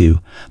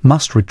Somtu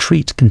must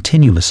retreat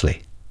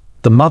continuously.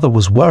 The mother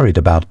was worried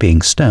about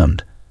being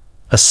stoned.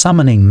 A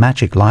summoning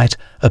magic light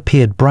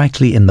appeared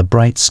brightly in the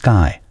bright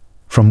sky,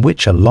 from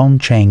which a long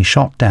chain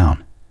shot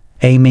down,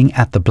 aiming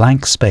at the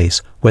blank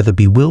space where the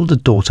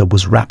bewildered daughter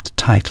was wrapped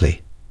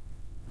tightly.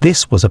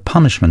 This was a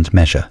punishment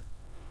measure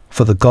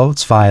for the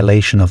god's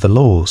violation of the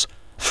laws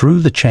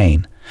through the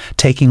chain,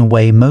 taking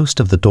away most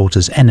of the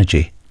daughter's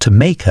energy to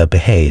make her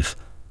behave.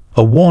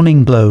 A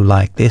warning blow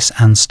like this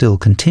and still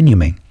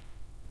continuing,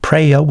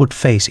 Preya would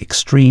face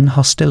extreme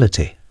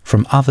hostility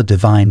from other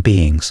divine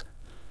beings.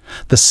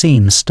 The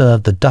scene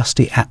stirred the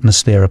dusty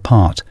atmosphere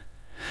apart.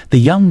 The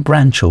young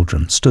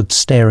grandchildren stood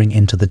staring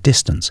into the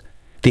distance.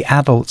 The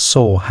adults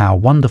saw how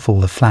wonderful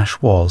the flash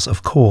was,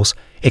 of course,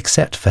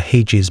 except for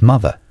Heiji's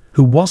mother,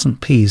 who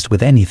wasn't pleased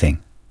with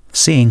anything,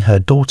 seeing her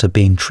daughter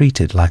being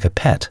treated like a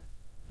pet.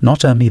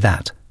 Not only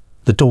that,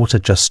 the daughter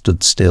just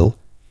stood still,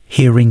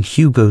 hearing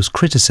Hugo's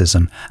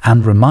criticism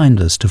and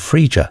reminders to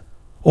Frigga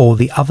or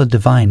the other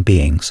divine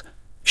beings.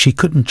 She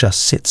couldn't just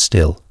sit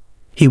still.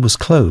 He was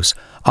close,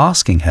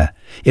 asking her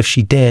if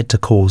she dared to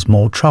cause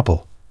more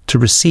trouble, to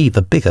receive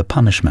a bigger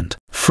punishment.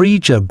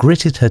 Frigga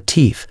gritted her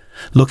teeth,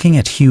 looking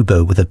at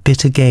Hugo with a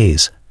bitter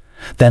gaze,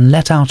 then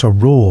let out a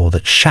roar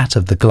that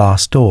shattered the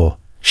glass door,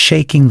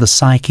 shaking the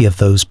psyche of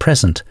those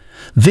present,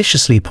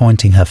 viciously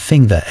pointing her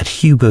finger at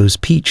Hugo's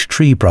peach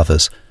tree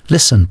brothers.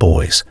 Listen,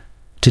 boys,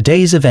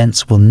 today's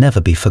events will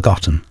never be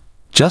forgotten.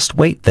 Just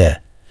wait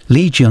there.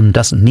 Legion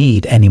doesn't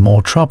need any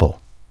more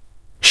trouble.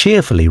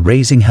 Cheerfully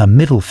raising her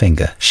middle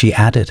finger, she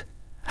added,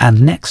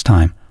 and next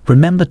time,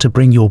 remember to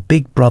bring your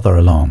big brother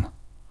along.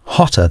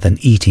 Hotter than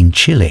eating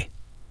chili.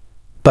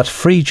 But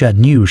Frigga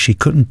knew she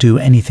couldn't do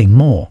anything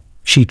more.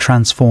 She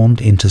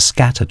transformed into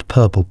scattered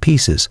purple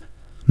pieces,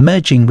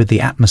 merging with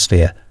the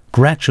atmosphere,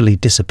 gradually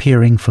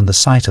disappearing from the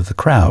sight of the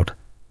crowd.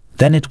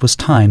 Then it was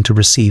time to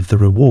receive the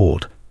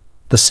reward.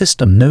 The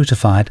system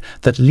notified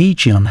that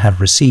Geon had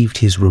received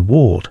his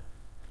reward,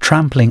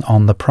 trampling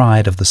on the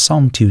pride of the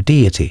Somtu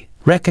deity,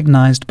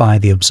 recognized by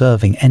the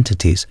observing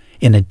entities.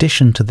 In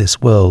addition to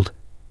this world,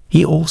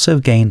 he also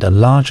gained a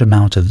large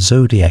amount of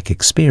zodiac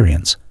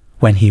experience.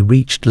 When he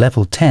reached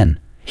level 10,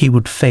 he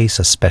would face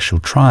a special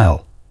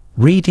trial.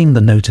 Reading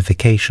the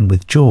notification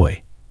with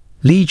joy,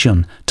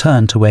 Geon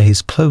turned to where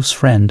his close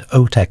friend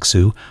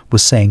Oteksu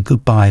was saying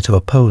goodbye to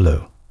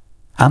Apollo.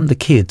 And the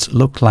kids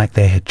looked like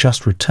they had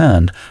just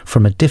returned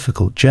from a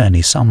difficult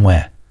journey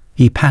somewhere.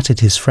 He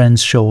patted his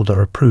friend's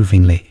shoulder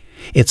approvingly.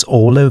 It's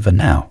all over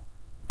now,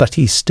 but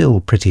he's still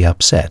pretty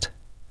upset.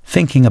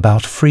 Thinking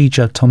about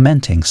Frija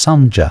tormenting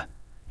Sungja,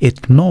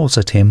 it gnaws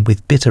at him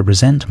with bitter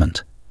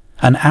resentment.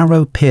 An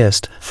arrow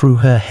pierced through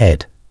her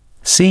head.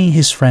 Seeing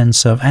his friend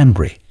so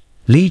angry,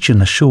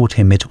 Geon assured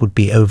him it would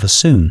be over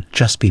soon,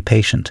 just be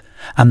patient,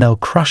 and they'll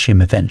crush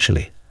him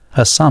eventually.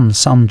 Her son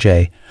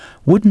Sungjae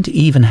wouldn't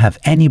even have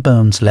any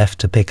bones left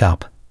to pick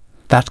up.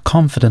 That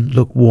confident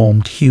look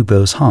warmed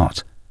Hugo's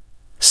heart.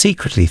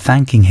 Secretly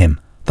thanking him,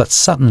 but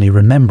suddenly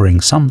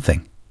remembering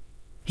something,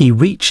 he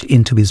reached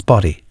into his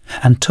body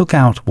and took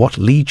out what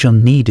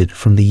Geon needed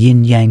from the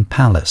Yin-Yang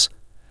Palace.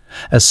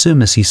 As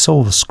soon as he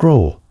saw the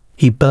scroll,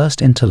 he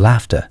burst into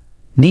laughter,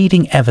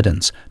 needing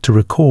evidence to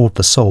record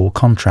the soul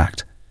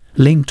contract,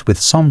 linked with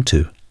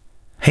Somtu.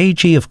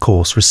 Heiji, of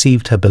course,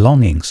 received her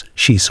belongings,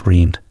 she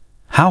screamed.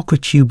 How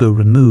could Hugo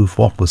remove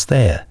what was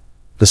there?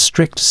 The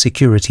strict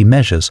security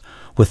measures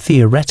were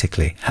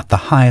theoretically at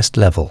the highest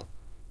level,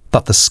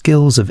 but the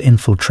skills of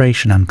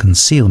infiltration and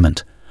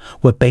concealment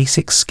were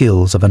basic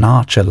skills of an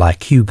archer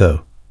like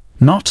Hugo.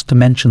 Not to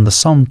mention the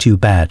Somtu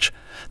badge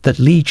that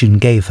Geon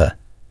gave her.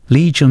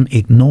 Geon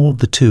ignored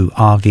the two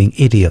arguing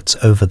idiots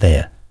over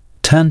there,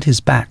 turned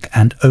his back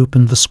and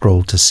opened the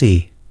scroll to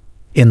see.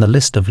 In the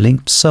list of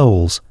linked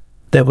souls,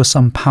 there were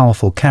some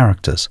powerful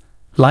characters,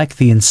 like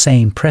the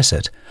insane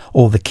Preset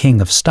or the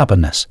King of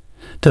Stubbornness,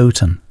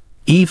 Doton,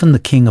 even the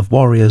King of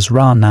Warriors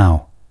Ra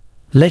Now.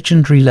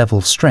 Legendary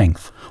level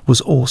strength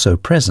was also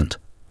present.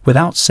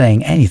 Without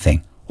saying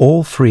anything,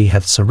 all three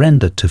had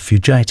surrendered to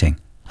Fujiting,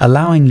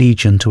 allowing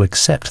Geon to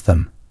accept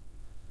them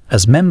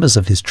as members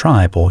of his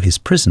tribe or his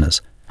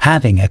prisoners,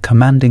 having a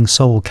commanding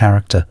soul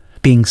character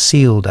being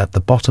sealed at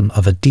the bottom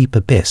of a deep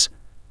abyss.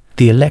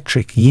 The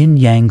electric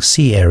yin-yang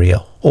sea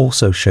area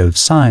also showed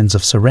signs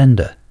of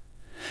surrender.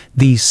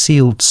 These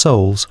sealed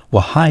souls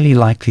were highly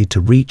likely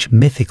to reach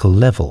mythical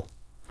level,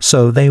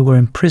 so they were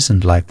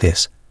imprisoned like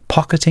this,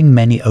 pocketing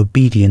many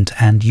obedient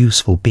and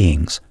useful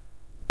beings.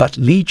 But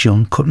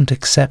Geon couldn't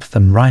accept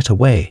them right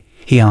away.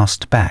 He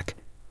asked back.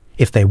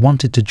 If they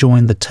wanted to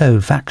join the Toe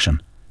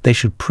faction, they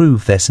should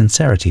prove their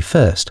sincerity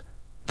first.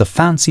 The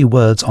fancy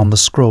words on the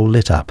scroll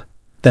lit up,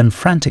 then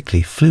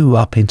frantically flew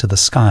up into the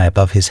sky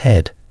above his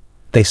head.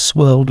 They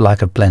swirled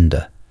like a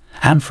blender,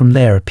 and from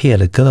there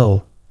appeared a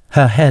girl.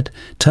 Her head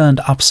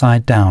turned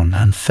upside down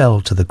and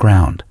fell to the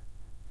ground.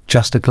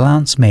 Just a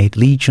glance made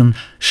Geon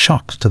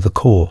shocked to the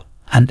core,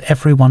 and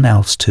everyone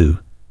else too.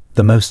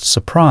 The most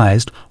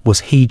surprised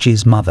was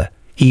Heiji's mother.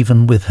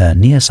 Even with her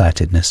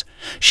nearsightedness,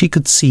 she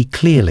could see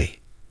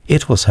clearly.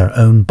 It was her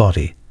own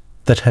body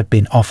that had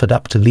been offered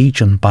up to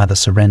Geon by the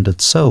surrendered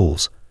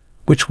souls,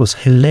 which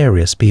was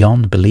hilarious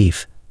beyond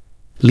belief.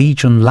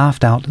 Geon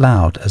laughed out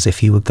loud as if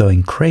he were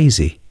going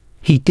crazy.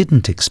 He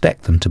didn't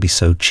expect them to be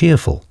so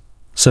cheerful,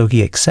 so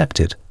he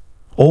accepted.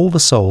 All the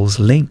souls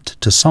linked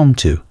to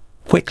Somtu,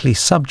 quickly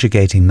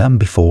subjugating them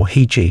before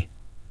Heiji.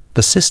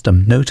 The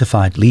system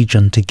notified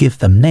Geon to give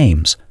them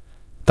names,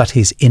 but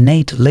his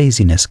innate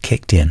laziness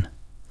kicked in,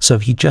 so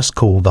he just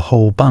called the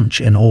whole bunch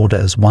in order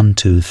as 1,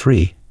 2,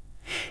 3.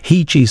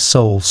 Heiji's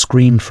soul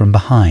screamed from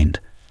behind,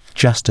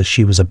 just as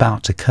she was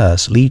about to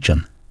curse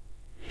Geon.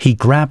 He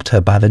grabbed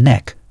her by the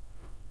neck,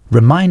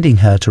 reminding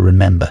her to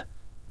remember.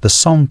 The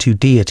Somtu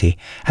deity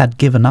had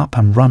given up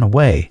and run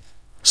away,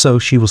 so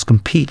she was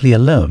completely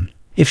alone.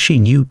 If she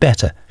knew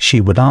better,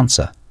 she would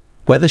answer.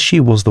 Whether she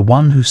was the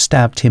one who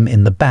stabbed him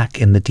in the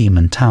back in the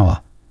demon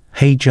tower.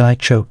 Heiji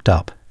choked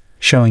up,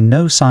 showing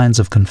no signs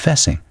of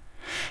confessing,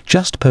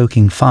 just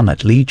poking fun at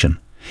Geon.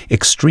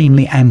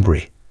 Extremely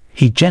angry,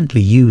 he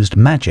gently used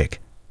magic,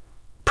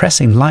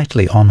 pressing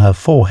lightly on her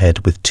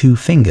forehead with 2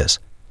 fingers.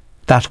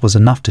 That was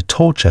enough to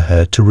torture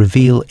her to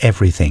reveal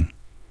everything.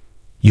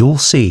 You'll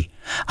see,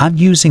 I'm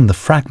using the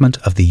fragment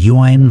of the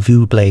Yuan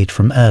Vu blade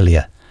from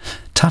earlier,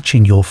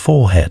 touching your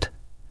forehead,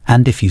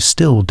 and if you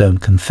still don't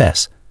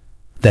confess,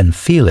 then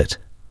feel it,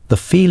 the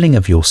feeling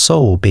of your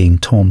soul being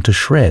torn to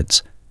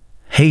shreds.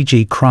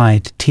 Heiji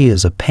cried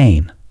tears of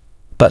pain,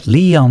 but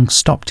Geon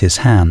stopped his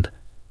hand.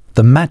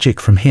 The magic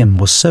from him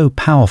was so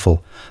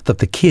powerful that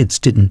the kids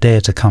didn't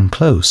dare to come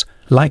close,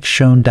 like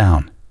shown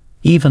down.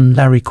 Even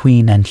Larry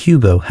Queen and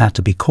Hugo had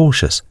to be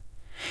cautious,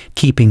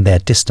 keeping their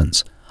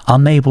distance,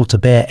 unable to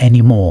bear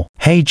any more.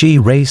 Heiji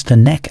raised her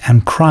neck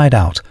and cried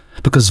out,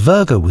 because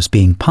Virgo was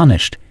being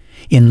punished.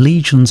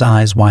 Geon's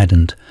eyes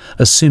widened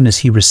as soon as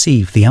he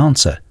received the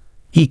answer.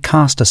 He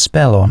cast a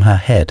spell on her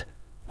head,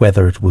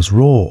 whether it was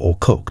raw or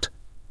cooked.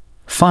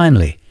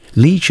 Finally,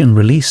 Legion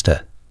released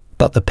her,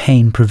 but the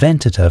pain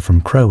prevented her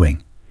from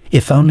crowing.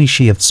 If only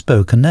she had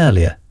spoken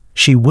earlier,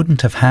 she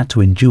wouldn't have had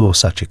to endure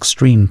such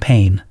extreme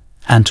pain,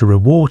 and to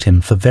reward him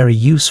for very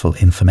useful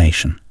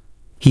information,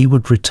 he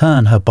would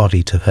return her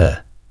body to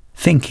her,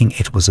 thinking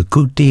it was a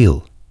good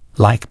deal,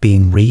 like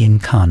being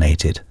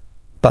reincarnated.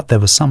 But there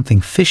was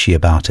something fishy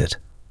about it.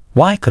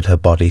 Why could her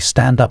body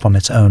stand up on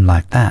its own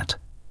like that?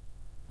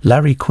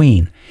 Larry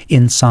Queen,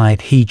 inside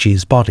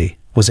Heeji's body,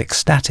 was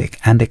ecstatic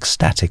and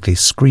ecstatically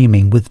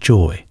screaming with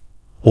joy.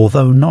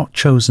 Although not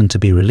chosen to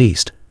be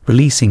released,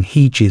 releasing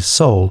Heeji's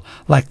soul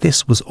like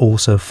this was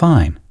also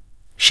fine.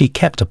 She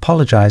kept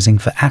apologizing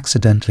for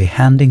accidentally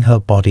handing her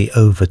body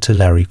over to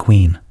Larry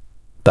Queen.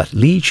 But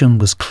Legion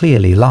was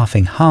clearly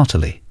laughing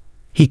heartily.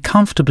 He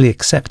comfortably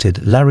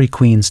accepted Larry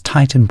Queen's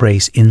tight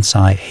embrace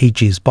inside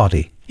Heeji's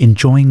body,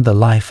 enjoying the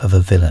life of a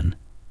villain.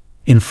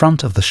 In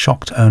front of the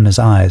shocked owner's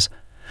eyes,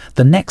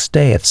 the next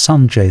day at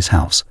Sunjae's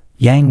house,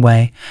 Yang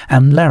Wei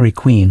and Larry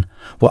Queen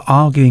were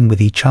arguing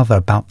with each other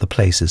about the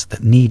places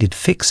that needed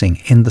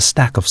fixing in the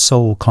stack of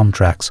soul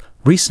contracts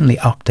recently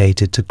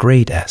updated to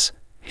Grade S,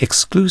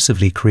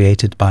 exclusively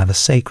created by the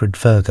Sacred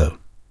Virgo.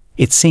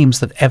 It seems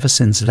that ever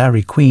since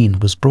Larry Queen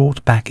was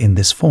brought back in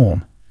this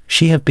form,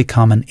 she had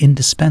become an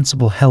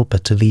indispensable helper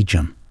to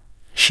Legion.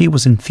 She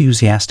was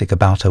enthusiastic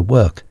about her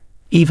work,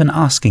 even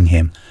asking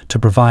him to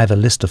provide a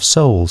list of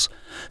souls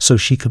so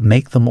she could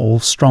make them all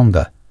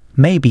stronger,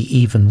 maybe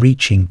even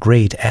reaching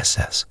Grade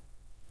SS.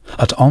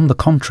 But on the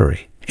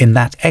contrary, in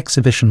that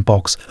exhibition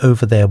box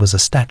over there was a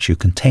statue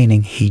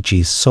containing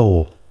Heeji's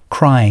soul,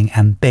 crying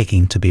and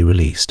begging to be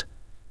released.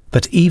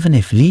 But even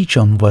if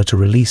Legion were to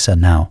release her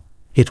now,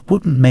 it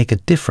wouldn't make a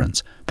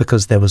difference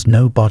because there was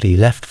no body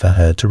left for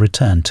her to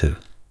return to.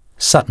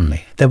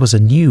 Suddenly, there was a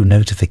new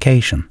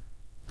notification.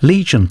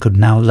 Legion could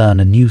now learn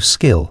a new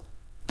skill,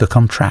 the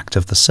Contract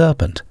of the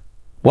Serpent.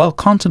 While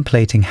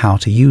contemplating how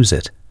to use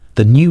it,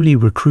 the newly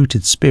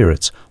recruited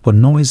spirits were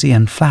noisy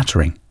and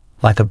flattering,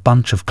 like a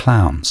bunch of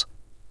clowns.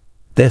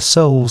 Their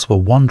souls were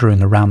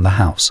wandering around the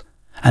house,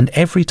 and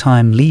every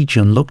time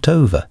Legion looked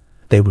over,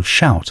 they would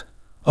shout,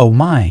 "Oh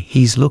my,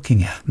 he's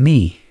looking at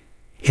me."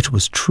 It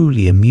was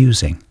truly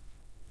amusing.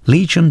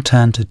 Legion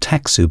turned to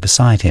Taxu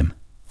beside him,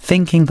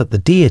 thinking that the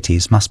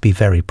deities must be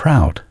very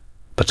proud,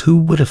 but who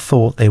would have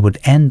thought they would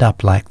end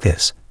up like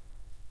this?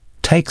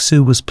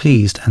 Taxu was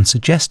pleased and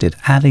suggested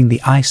adding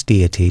the ice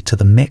deity to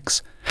the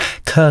mix,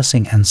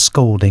 cursing and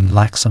scolding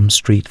like some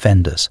street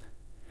vendors.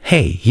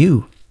 "Hey,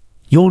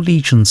 you're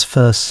Legion's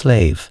first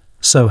slave,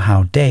 so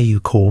how dare you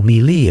call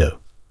me Leo?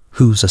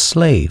 Who's a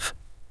slave?"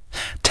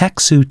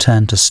 Taxu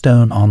turned to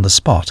stone on the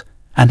spot,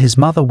 and his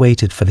mother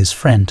waited for his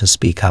friend to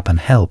speak up and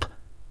help.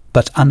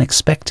 But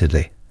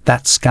unexpectedly,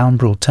 that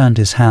scoundrel turned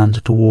his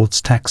hand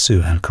towards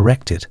Taxu and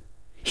corrected,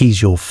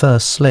 "He's your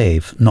first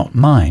slave, not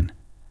mine."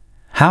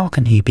 How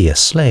can he be a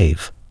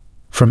slave?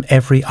 From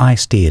every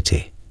ice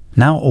deity,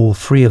 now all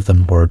three of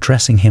them were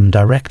addressing him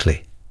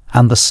directly,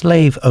 and the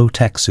slave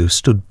Oteksu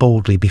stood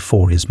boldly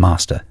before his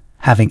master,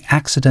 having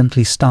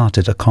accidentally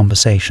started a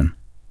conversation.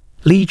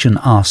 Legion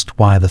asked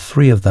why the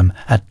three of them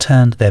had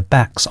turned their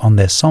backs on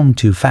their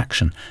Songtu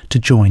faction to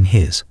join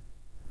his.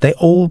 They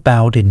all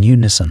bowed in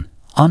unison,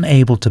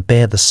 unable to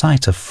bear the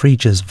sight of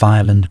Frija's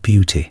violent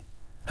beauty.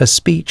 Her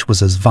speech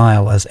was as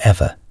vile as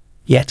ever,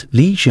 yet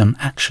Legion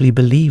actually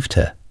believed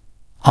her.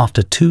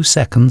 After 2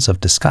 seconds of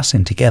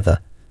discussing together,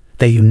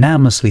 they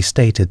unanimously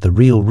stated the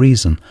real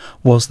reason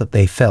was that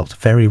they felt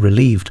very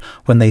relieved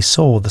when they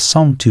saw the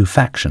Songtu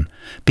faction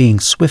being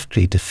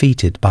swiftly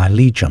defeated by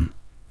Legion.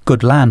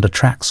 Good land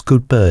attracts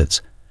good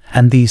birds,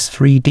 and these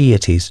three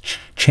deities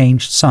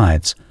changed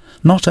sides,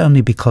 not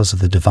only because of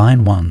the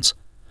divine ones,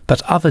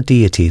 but other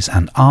deities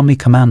and army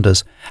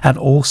commanders had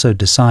also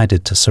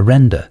decided to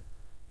surrender.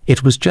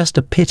 It was just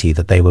a pity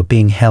that they were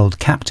being held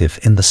captive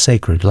in the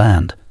sacred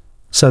land,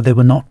 so they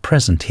were not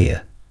present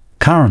here.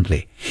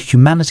 Currently,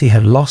 humanity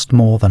had lost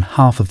more than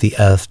half of the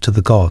earth to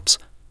the gods,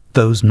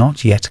 those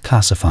not yet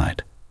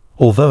classified.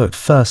 Although at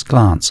first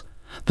glance,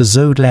 the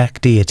Zodiac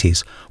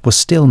deities were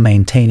still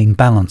maintaining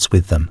balance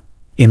with them,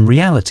 in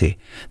reality,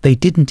 they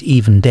didn't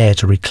even dare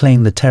to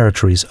reclaim the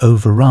territories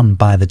overrun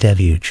by the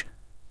deluge.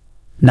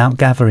 Now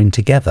gathering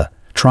together,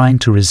 trying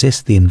to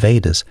resist the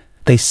invaders,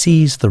 they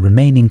seized the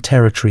remaining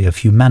territory of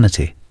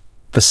humanity.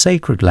 The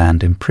sacred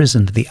land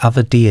imprisoned the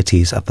other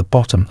deities at the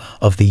bottom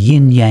of the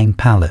Yin-Yang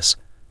Palace,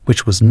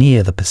 which was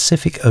near the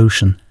Pacific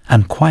Ocean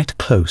and quite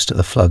close to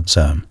the flood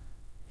zone.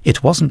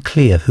 It wasn't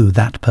clear who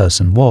that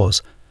person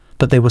was,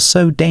 but they were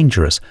so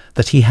dangerous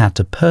that he had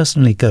to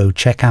personally go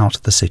check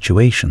out the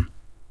situation.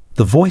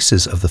 The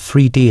voices of the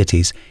three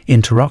deities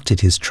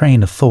interrupted his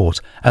train of thought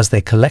as they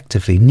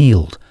collectively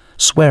kneeled,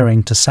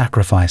 swearing to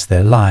sacrifice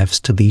their lives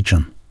to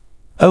Legion.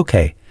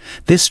 "Okay,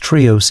 this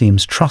trio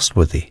seems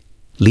trustworthy."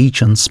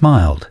 Legion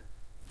smiled.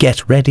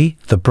 "Get ready,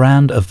 the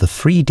brand of the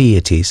three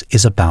deities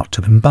is about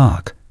to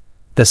embark.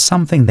 There's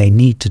something they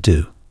need to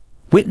do."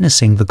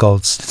 Witnessing the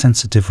god's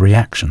sensitive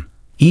reaction,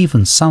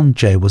 even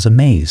Sunjae was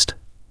amazed.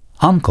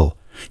 "Uncle,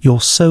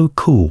 "You're so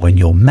cool when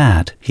you're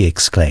mad," he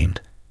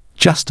exclaimed.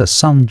 Just as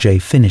Sung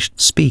Jae finished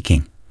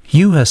speaking,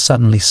 Yuha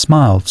suddenly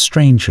smiled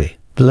strangely,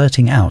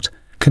 blurting out,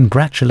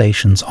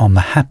 "Congratulations on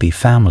the happy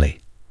family."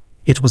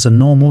 It was a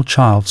normal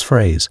child's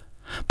phrase,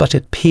 but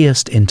it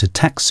pierced into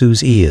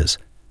Taek-soo's ears,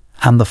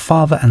 and the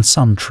father and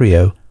son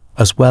trio,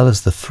 as well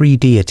as the three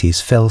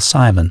deities, fell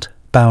silent,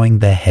 bowing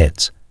their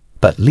heads.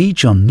 But Lee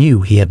Geon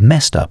knew he had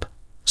messed up,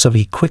 so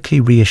he quickly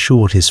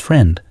reassured his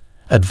friend,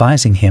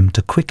 advising him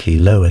to quickly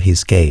lower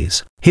his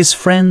gaze. His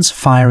friend's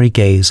fiery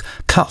gaze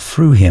cut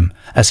through him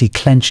as he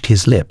clenched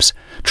his lips,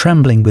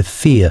 trembling with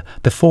fear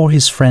before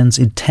his friend's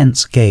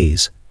intense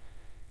gaze.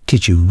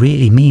 "Did you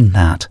really mean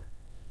that?"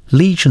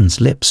 Lee Geon's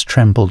lips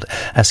trembled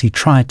as he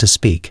tried to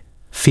speak,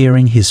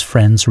 fearing his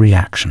friend's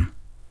reaction.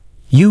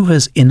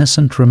 Yuha's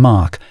innocent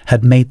remark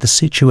had made the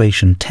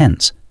situation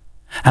tense,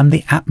 and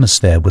the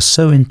atmosphere was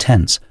so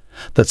intense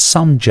that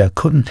Sung Jae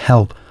couldn't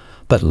help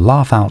but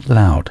laugh out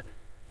loud.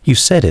 "You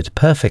said it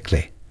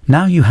perfectly.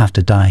 Now you have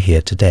to die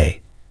here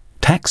today."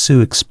 Taek-soo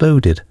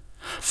exploded,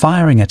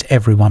 firing at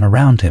everyone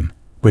around him,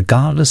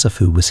 regardless of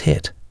who was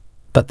hit.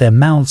 But their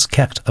mouths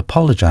kept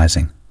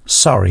apologizing.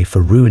 "Sorry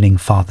for ruining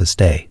Father's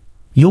Day.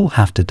 You'll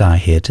have to die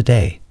here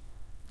today."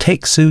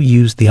 Taek-soo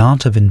used the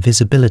art of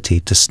invisibility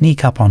to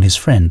sneak up on his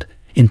friend,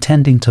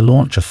 intending to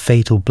launch a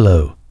fatal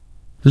blow.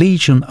 Lee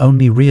Geon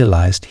only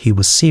realized he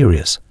was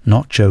serious,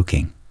 not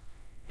joking.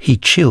 He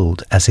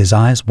chilled as his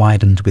eyes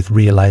widened with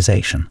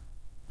realization.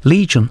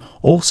 Lee Geon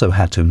also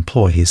had to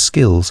employ his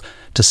skills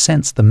to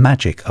sense the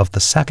magic of the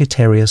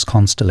Sagittarius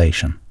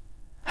constellation.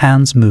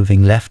 Hands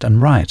moving left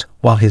and right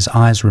while his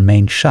eyes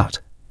remained shut,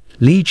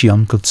 Lee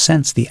Geon could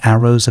sense the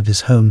arrows of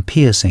his home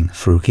piercing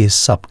through his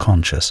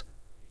subconscious.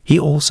 He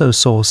also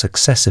saw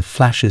successive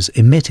flashes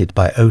emitted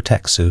by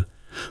Taek-soo,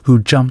 who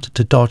jumped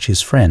to dodge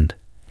his friend,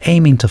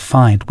 aiming to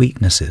find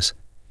weaknesses.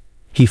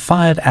 He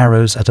fired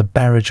arrows at a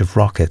barrage of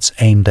rockets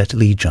aimed at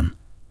Lee Geon,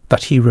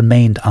 but he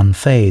remained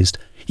unfazed,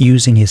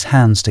 using his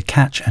hands to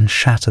catch and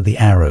shatter the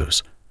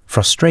arrows.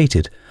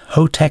 Frustrated,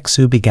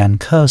 Taek-soo began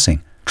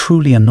cursing,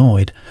 truly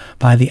annoyed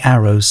by the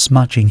arrows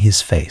smudging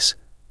his face.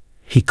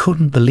 He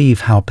couldn't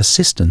believe how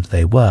persistent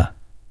they were.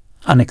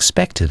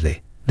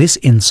 Unexpectedly, this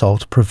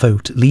insult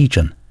provoked Lee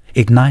Geon,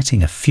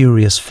 igniting a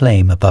furious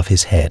flame above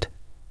his head.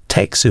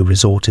 Taek-soo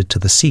resorted to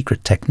the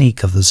secret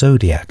technique of the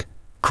zodiac,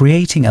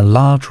 creating a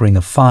large ring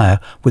of fire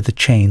with the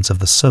chains of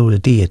the solar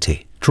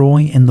deity,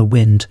 drawing in the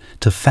wind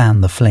to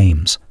fan the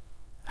flames.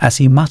 As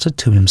he muttered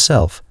to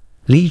himself,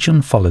 Lee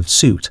Geon followed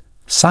suit,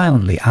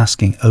 silently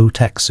asking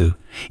Taek-soo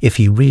if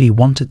he really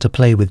wanted to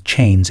play with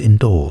chains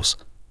indoors.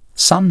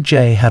 Sung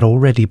Jae had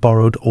already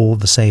borrowed all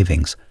the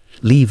savings,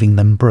 leaving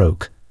them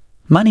broke.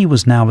 Money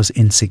was now as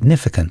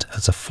insignificant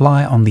as a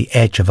fly on the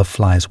edge of a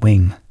fly's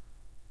wing.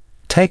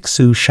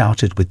 Taek-soo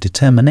shouted with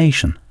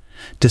determination,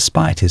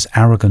 despite his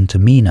arrogant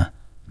demeanor,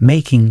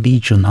 making Lee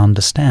Geon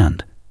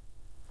understand.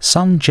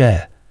 Sung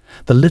Jae,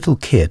 the little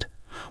kid,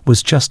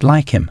 was just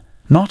like him,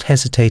 not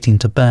hesitating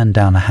to burn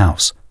down a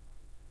house.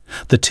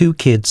 The two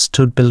kids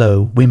stood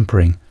below,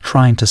 whimpering,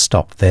 trying to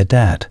stop their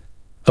dad.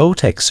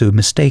 Taek-soo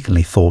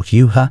mistakenly thought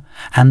Yuha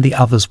and the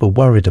others were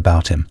worried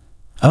about him,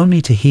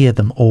 only to hear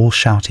them all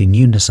shout in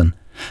unison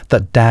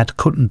that Dad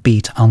couldn't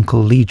beat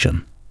Uncle Lee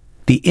Geon.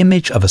 The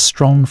image of a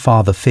strong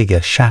father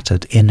figure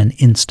shattered in an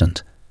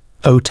instant.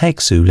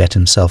 Taek-soo let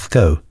himself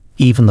go.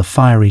 Even the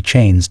fiery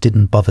chains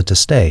didn't bother to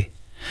stay,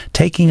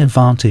 taking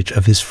advantage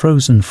of his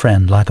frozen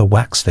friend like a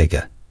wax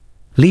figure.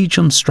 Lee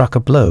Geon struck a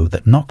blow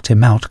that knocked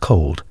him out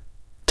cold.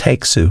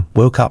 Taek-soo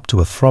woke up to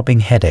a throbbing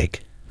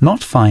headache,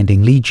 not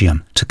finding Lee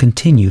Geon to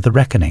continue the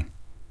reckoning.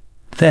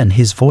 Then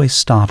his voice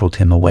startled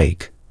him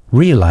awake,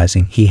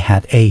 realizing he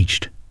had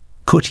aged.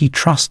 Could he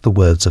trust the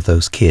words of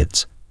those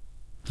kids?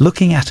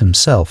 Looking at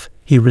himself,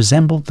 he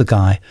resembled the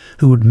guy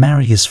who would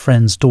marry his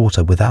friend's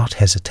daughter without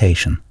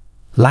hesitation,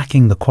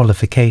 lacking the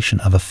qualification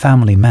of a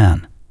family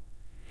man.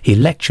 He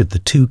lectured the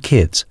two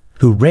kids,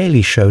 who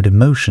rarely showed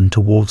emotion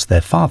towards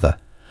their father,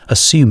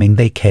 assuming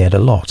they cared a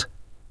lot.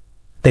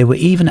 They were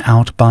even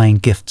out buying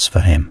gifts for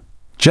him.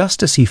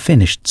 Just as he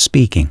finished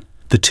speaking,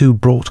 the two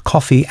brought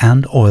coffee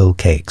and oil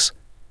cakes.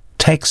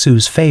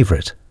 Taek-soo's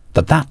favorite,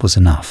 but that was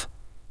enough.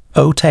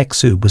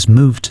 Taek-soo was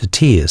moved to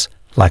tears,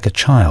 like a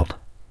child.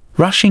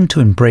 Rushing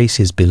to embrace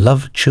his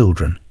beloved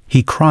children,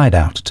 he cried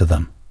out to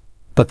them.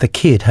 But the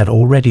kid had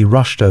already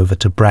rushed over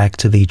to brag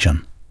to Lee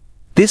Geon.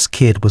 This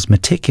kid was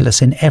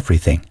meticulous in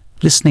everything,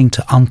 listening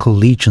to Uncle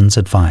Lee Geon's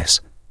advice.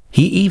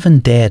 He even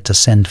dared to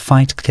send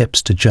fight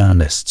clips to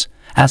journalists,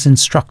 as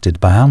instructed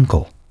by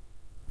Uncle.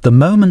 The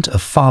moment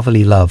of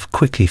fatherly love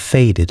quickly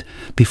faded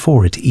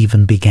before it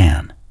even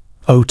began.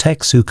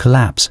 Taek-soo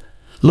collapsed,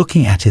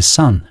 looking at his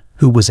son,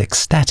 who was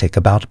ecstatic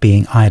about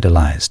being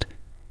idolized.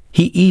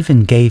 He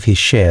even gave his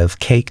share of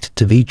cake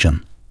to Lee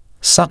Geon.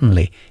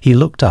 Suddenly, he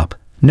looked up,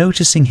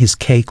 noticing his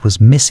cake was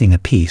missing a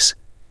piece.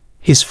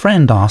 His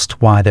friend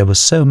asked why there was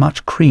so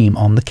much cream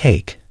on the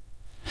cake.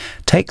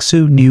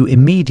 Taek-soo knew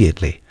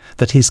immediately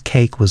that his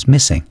cake was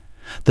missing,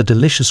 the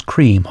delicious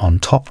cream on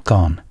top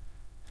gone.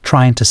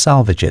 Trying to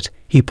salvage it,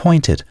 he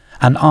pointed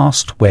and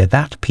asked where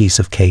that piece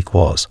of cake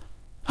was.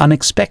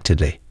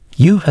 Unexpectedly,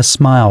 Yuha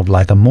smiled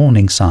like a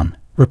morning sun,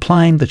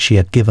 replying that she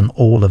had given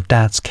all of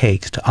Dad's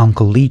cake to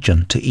Uncle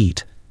Legion to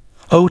eat.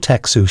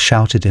 Oteksu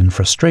shouted in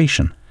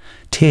frustration,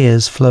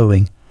 tears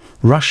flowing,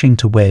 rushing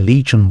to where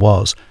Legion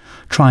was,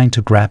 trying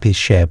to grab his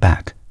share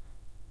back.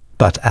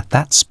 But at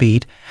that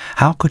speed,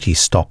 how could he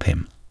stop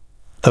him?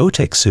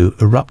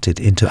 Oteksu erupted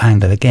into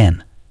anger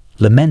again,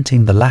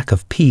 lamenting the lack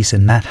of peace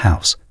in that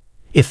house.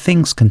 If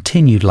things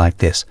continued like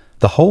this,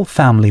 the whole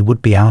family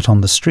would be out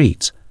on the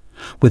streets,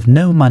 with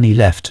no money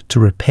left to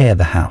repair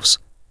the house.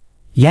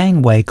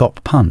 Yang Wei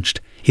got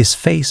punched, his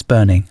face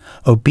burning,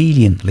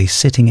 obediently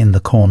sitting in the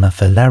corner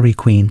for Larry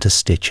Queen to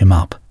stitch him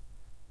up.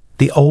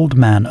 The old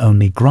man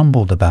only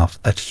grumbled about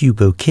that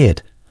Hugo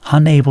kid,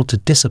 unable to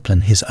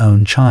discipline his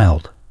own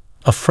child,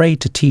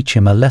 afraid to teach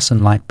him a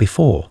lesson like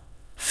before,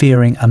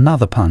 fearing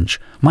another punch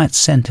might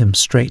send him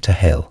straight to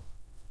hell.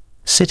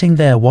 Sitting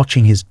there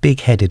watching his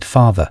big-headed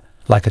father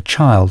like a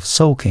child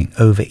sulking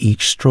over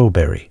each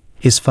strawberry,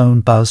 his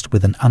phone buzzed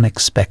with an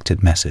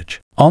unexpected message.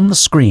 On the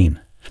screen,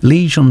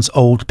 Legion's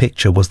old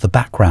picture was the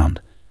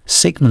background,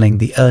 signaling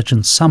the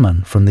urgent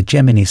summon from the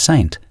Gemini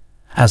Saint,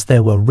 as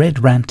there were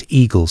red-ranked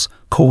eagles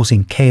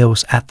causing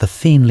chaos at the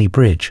Thinley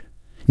Bridge,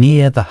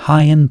 near the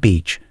Haiyan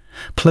Beach,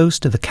 close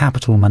to the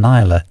capital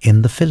Manila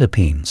in the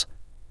Philippines.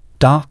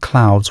 Dark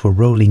clouds were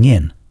rolling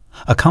in,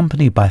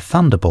 accompanied by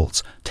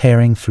thunderbolts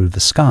tearing through the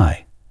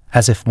sky,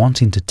 as if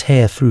wanting to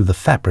tear through the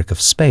fabric of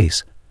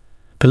space.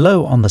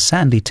 Below on the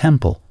sandy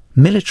temple,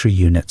 military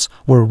units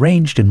were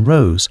arranged in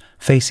rows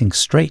facing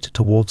straight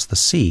towards the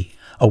sea,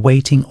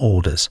 awaiting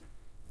orders.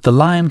 The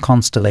Lion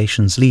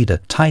constellation's leader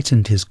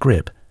tightened his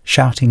grip,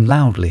 shouting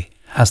loudly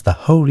as the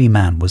holy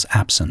man was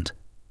absent.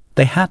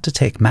 They had to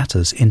take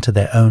matters into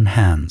their own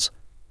hands.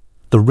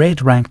 The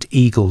red-ranked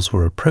eagles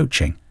were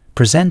approaching,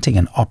 presenting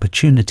an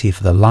opportunity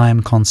for the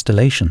Lion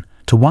constellation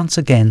to once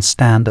again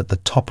stand at the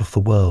top of the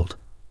world.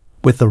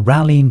 With the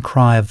rallying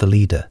cry of the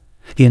leader,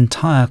 the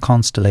entire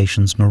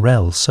constellation's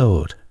morale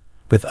soared,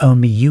 with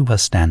only Yuha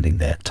standing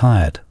there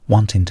tired,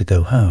 wanting to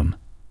go home.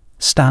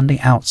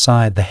 Standing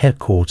outside the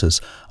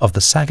headquarters of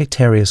the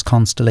Sagittarius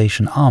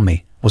constellation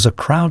army was a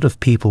crowd of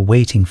people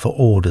waiting for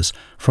orders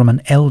from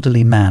an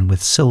elderly man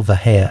with silver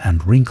hair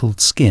and wrinkled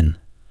skin,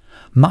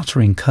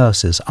 muttering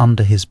curses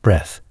under his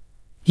breath.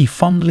 He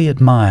fondly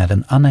admired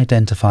an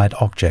unidentified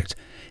object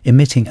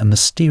emitting a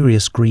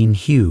mysterious green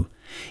hue,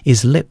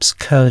 his lips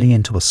curling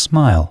into a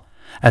smile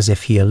as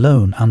if he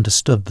alone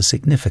understood the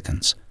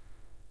significance.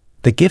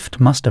 The gift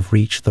must have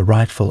reached the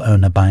rightful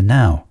owner by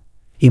now,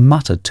 he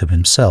muttered to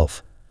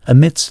himself,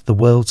 amidst the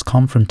world's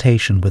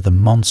confrontation with the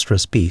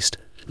monstrous beast.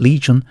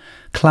 Legion,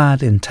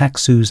 clad in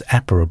Taksu's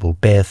admirable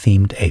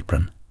bear-themed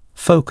apron,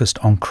 focused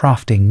on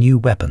crafting new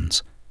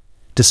weapons.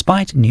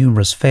 Despite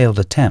numerous failed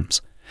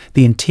attempts,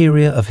 the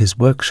interior of his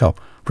workshop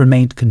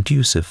remained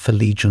conducive for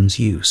Legion's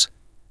use.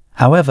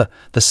 However,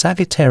 the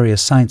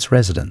Sagittarius Saint's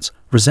residence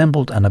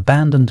resembled an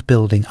abandoned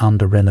building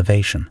under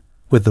renovation,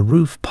 with the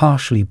roof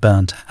partially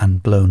burnt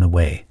and blown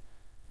away.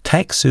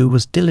 Taksu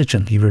was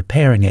diligently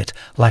repairing it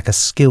like a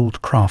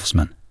skilled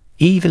craftsman,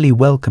 eagerly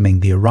welcoming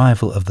the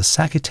arrival of the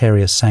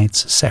Sagittarius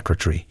Saint's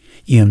secretary,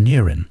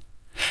 Yeon,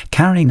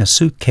 carrying a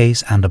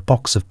suitcase and a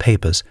box of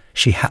papers.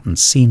 She hadn't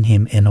seen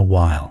him in a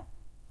while.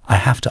 "I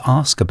have to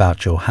ask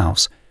about your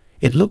house.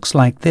 It looks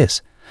like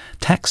this."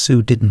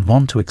 Taksu didn't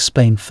want to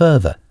explain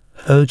further,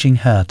 urging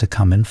her to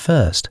come in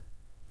first.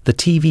 The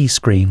TV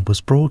screen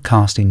was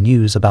broadcasting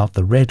news about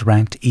the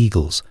red-ranked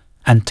eagles,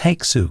 and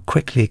Taksu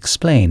quickly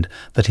explained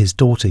that his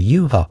daughter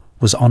Yuha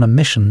was on a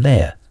mission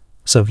there,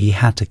 so he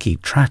had to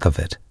keep track of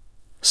it.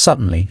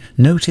 Suddenly,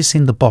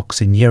 noticing the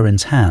box in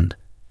Yurin's hand,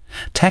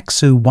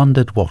 Taksu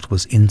wondered what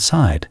was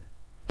inside.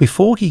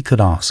 Before he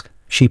could ask,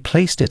 she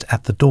placed it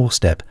at the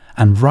doorstep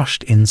and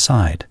rushed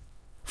inside.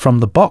 From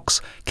the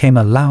box came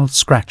a loud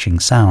scratching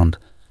sound,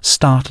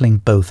 startling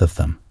both of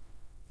them.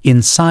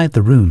 Inside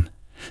the room,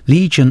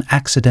 Legion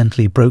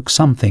accidentally broke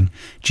something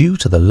due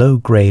to the low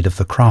grade of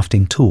the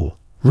crafting tool,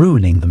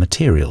 ruining the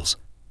materials.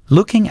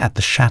 Looking at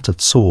the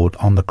shattered sword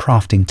on the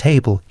crafting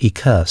table, he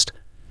cursed,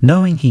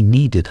 knowing he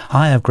needed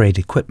higher grade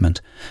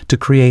equipment to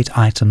create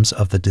items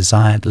of the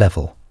desired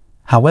level.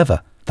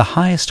 However, the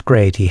highest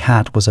grade he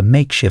had was a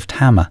makeshift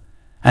hammer,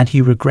 and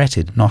he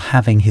regretted not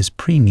having his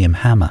premium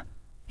hammer.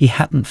 He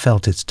hadn't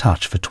felt its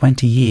touch for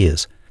 20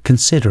 years,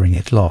 considering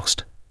it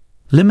lost.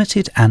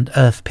 Limited and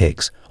Earth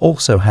Pigs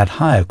also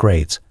had higher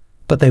grades,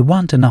 but they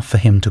weren't enough for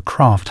him to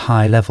craft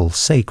high-level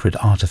sacred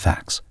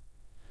artifacts.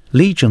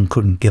 Legion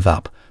couldn't give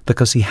up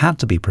because he had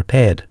to be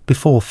prepared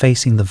before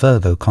facing the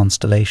Virgo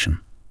constellation.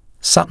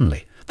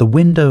 Suddenly, the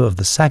window of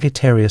the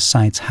Sagittarius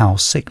Saint's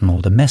house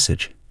signaled a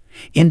message,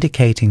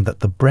 indicating that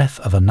the breath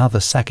of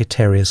another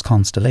Sagittarius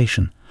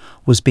constellation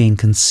was being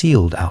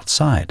concealed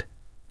outside.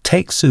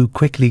 Taksu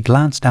quickly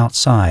glanced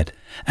outside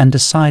and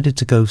decided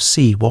to go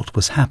see what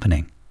was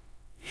happening.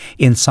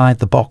 Inside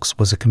the box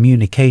was a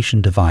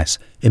communication device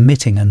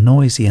emitting a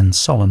noisy and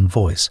solemn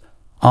voice,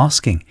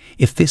 asking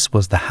if this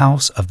was the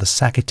house of the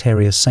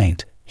Sagittarius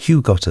Saint,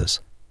 Hugotas.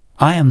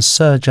 "I am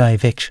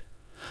Sergeyevich,"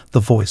 the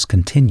voice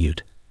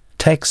continued.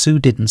 Tae-su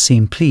didn't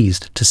seem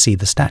pleased to see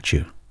the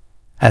statue.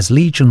 As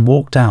Legion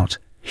walked out,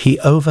 he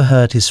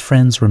overheard his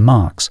friend's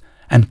remarks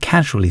and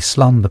casually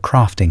slung the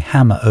crafting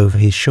hammer over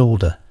his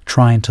shoulder,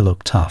 trying to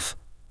look tough.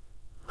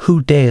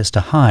 Who dares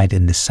to hide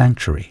in this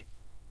sanctuary?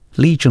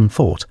 Legion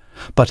thought,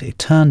 but it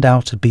turned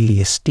out to be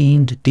the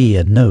esteemed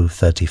dear No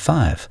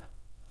 35.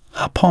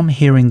 Upon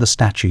hearing the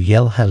statue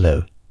yell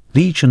hello,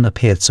 Legion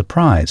appeared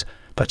surprised,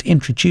 but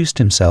introduced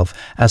himself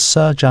as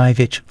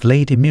Sergeyevich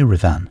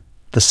Vladimirivan,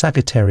 the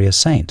Sagittarius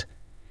Saint.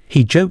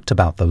 He joked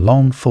about the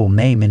long full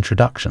name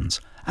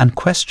introductions and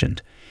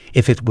questioned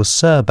if it was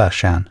Sir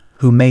Bashan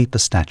who made the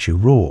statue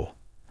roar.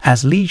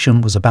 As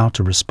Legion was about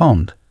to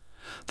respond,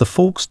 the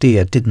Fox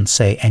deer didn't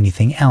say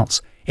anything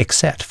else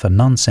except for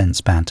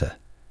nonsense banter.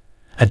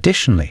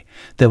 Additionally,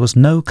 there was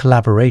no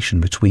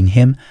collaboration between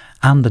him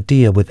and the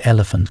deer with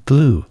elephant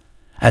glue,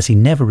 as he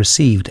never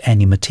received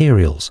any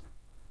materials.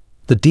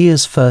 The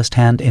deer's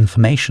first-hand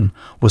information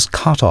was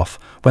cut off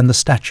when the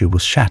statue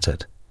was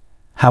shattered.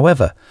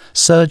 However,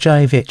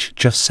 Sergeyevich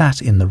just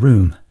sat in the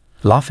room,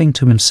 laughing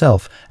to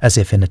himself as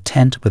if in a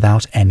tent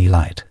without any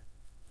light.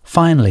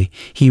 Finally,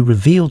 he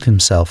revealed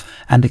himself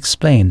and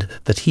explained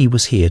that he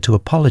was here to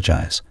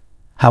apologize.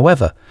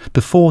 However,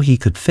 before he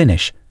could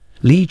finish,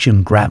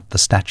 Legion grabbed the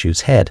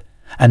statue's head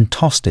and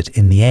tossed it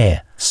in the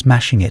air,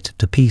 smashing it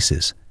to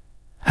pieces.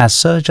 As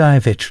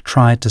Sergeyevich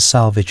tried to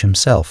salvage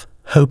himself,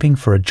 hoping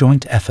for a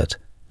joint effort,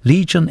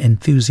 Legion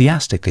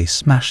enthusiastically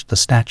smashed the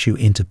statue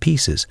into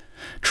pieces,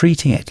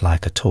 treating it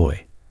like a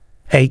toy.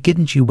 Hey,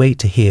 didn't you wait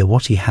to hear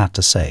what he had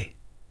to say?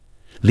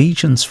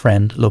 Legion's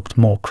friend looked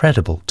more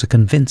credible to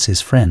convince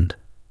his friend,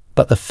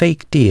 but the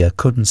fake deer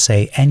couldn't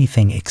say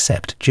anything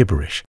except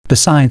gibberish.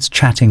 Besides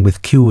chatting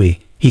with Kiep,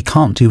 he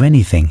can't do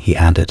anything, he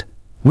added.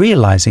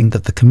 Realizing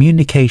that the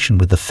communication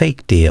with the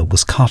fake deer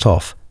was cut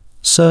off,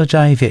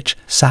 Sergeyevich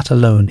sat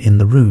alone in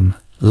the room,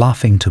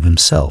 laughing to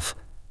himself.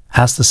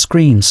 As the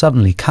screen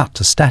suddenly cut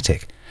to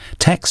static,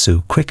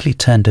 Tae-su quickly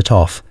turned it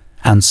off,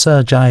 and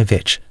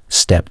Sergeyevich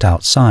stepped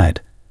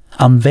outside,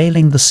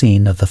 unveiling the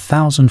scene of the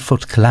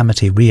 1,000-foot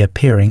calamity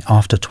reappearing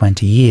after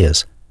 20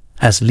 years,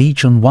 as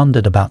Legion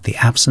wondered about the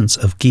absence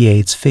of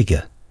Giep's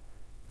figure.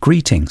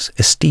 Greetings,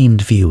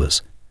 esteemed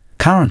viewers.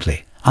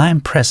 Currently, I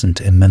am present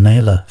in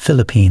Manila,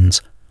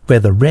 Philippines, where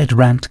the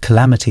red-ranked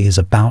calamity is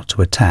about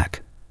to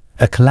attack,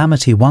 a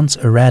calamity once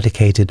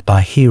eradicated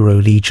by Hero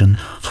Legion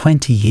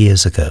 20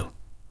 years ago.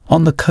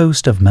 On the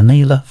coast of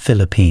Manila,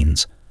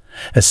 Philippines,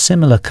 a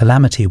similar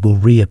calamity will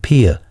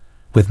reappear,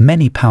 with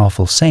many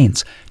powerful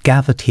saints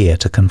gathered here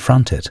to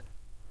confront it.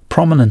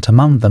 Prominent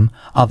among them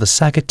are the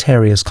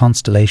Sagittarius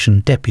constellation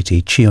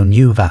Deputy Cheon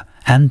Yuva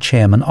and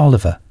Chairman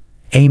Oliver,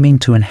 aiming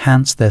to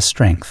enhance their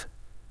strength.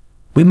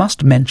 We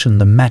must mention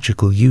the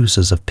magical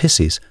users of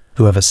Pisces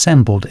who have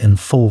assembled in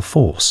full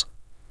force.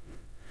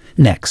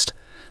 Next,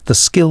 the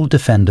skilled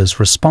defenders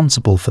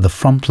responsible for the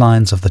front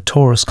lines of the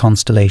Taurus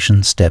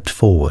constellation stepped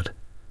forward.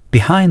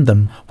 Behind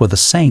them were the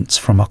saints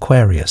from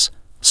Aquarius,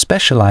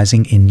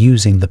 specializing in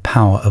using the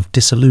power of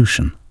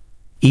dissolution.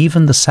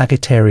 Even the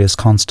Sagittarius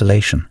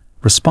constellation,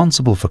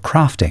 responsible for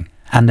crafting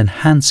and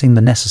enhancing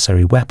the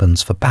necessary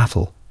weapons for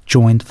battle,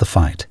 joined the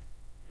fight.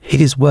 It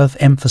is worth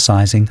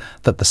emphasizing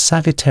that the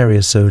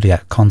Sagittarius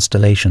zodiac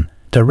constellation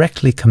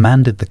directly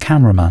commanded the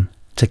cameraman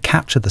to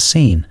capture the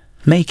scene,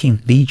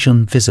 making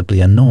Legion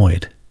visibly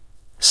annoyed.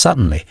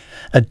 Suddenly,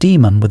 a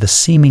demon with a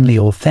seemingly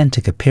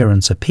authentic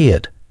appearance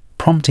appeared,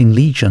 prompting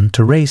Legion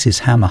to raise his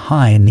hammer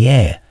high in the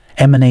air,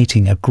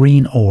 emanating a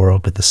green aura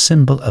with the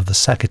symbol of the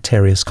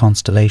Sagittarius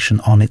constellation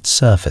on its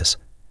surface.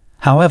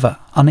 However,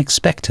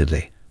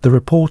 unexpectedly, the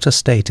reporter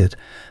stated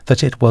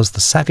that it was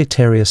the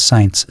Sagittarius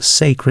Saint's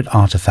sacred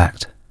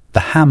artifact,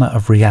 the Hammer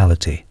of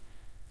Reality.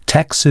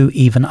 Tae-su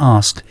even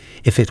asked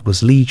if it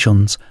was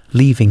Legion's,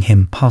 leaving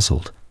him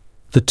puzzled.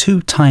 The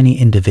two tiny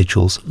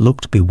individuals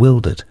looked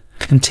bewildered,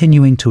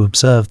 continuing to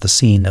observe the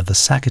scene of the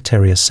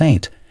Sagittarius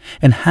Saint,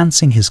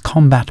 enhancing his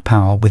combat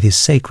power with his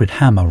sacred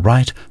hammer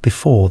right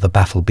before the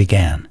battle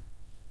began.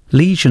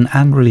 Legion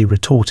angrily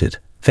retorted,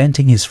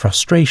 venting his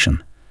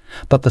frustration,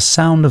 but the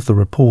sound of the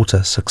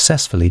reporter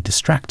successfully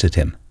distracted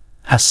him,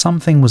 as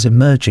something was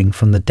emerging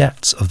from the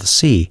depths of the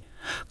sea,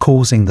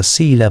 causing the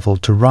sea level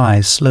to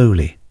rise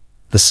slowly.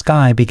 The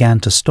sky began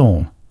to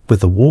storm,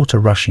 with the water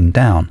rushing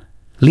down,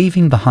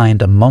 leaving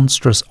behind a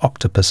monstrous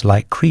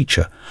octopus-like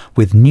creature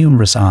with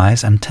numerous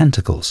eyes and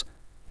tentacles.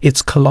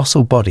 Its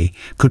colossal body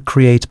could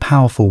create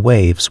powerful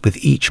waves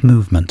with each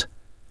movement.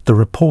 The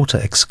reporter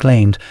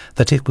exclaimed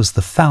that it was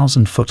the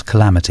 1,000-foot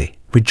calamity,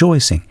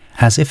 rejoicing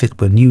as if it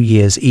were New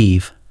Year's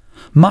Eve,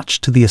 much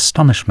to the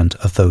astonishment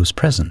of those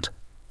present.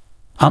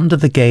 Under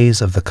the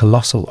gaze of the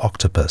colossal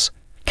octopus,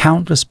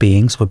 countless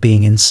beings were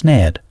being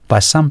ensnared by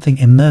something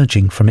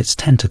emerging from its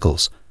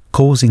tentacles,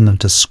 causing them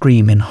to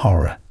scream in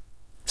horror.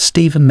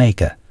 Stephen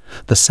Maker,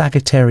 the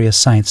Sagittarius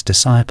Saint's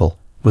disciple,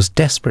 was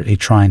desperately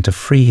trying to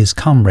free his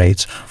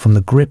comrades from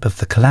the grip of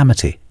the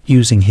calamity,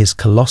 using his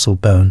colossal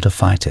bone to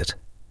fight it.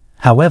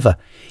 However,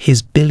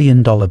 his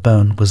billion-dollar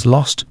bone was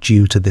lost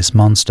due to this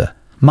monster,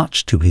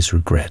 much to his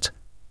regret.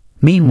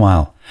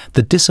 Meanwhile,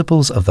 the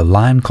disciples of the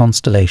Lion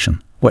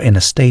constellation were in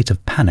a state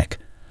of panic,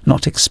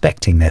 not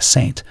expecting their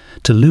saint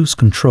to lose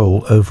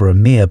control over a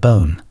mere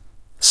bone.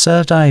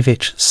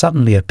 Sergeyevich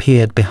suddenly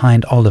appeared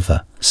behind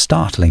Oliver,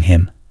 startling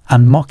him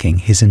and mocking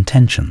his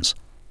intentions.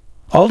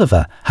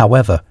 Oliver,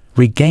 however,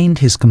 regained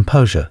his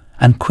composure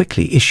and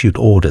quickly issued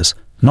orders,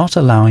 not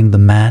allowing the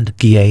mad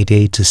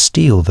Gyade to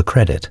steal the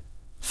credit.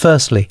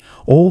 Firstly,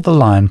 all the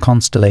Lion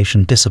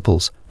constellation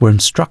disciples were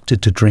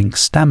instructed to drink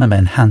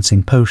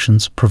stamina-enhancing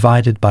potions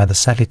provided by the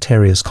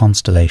Sagittarius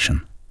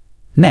constellation.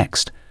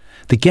 Next,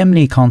 the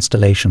Gemini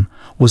constellation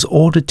was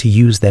ordered to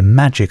use their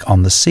magic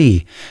on the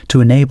sea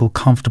to enable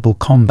comfortable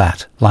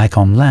combat like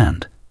on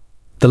land.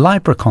 The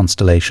Libra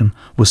constellation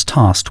was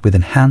tasked with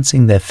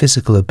enhancing their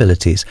physical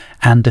abilities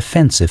and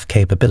defensive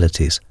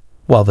capabilities,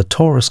 while the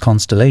Taurus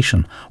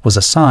constellation was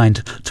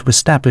assigned to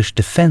establish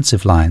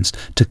defensive lines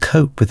to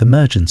cope with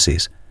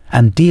emergencies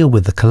and deal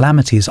with the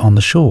calamities on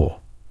the shore.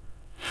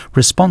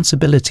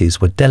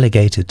 Responsibilities were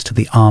delegated to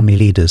the army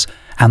leaders,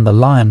 and the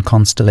Lion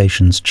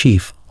constellation's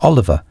chief,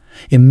 Oliver,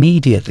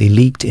 immediately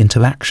leaped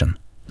into action,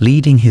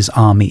 leading his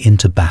army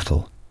into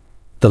battle.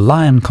 The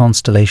Lion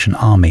constellation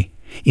army,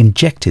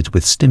 injected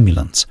with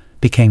stimulants,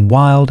 became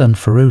wild and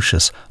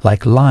ferocious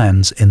like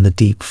lions in the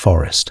deep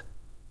forest.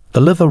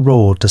 Oliver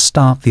roared to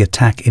start the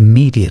attack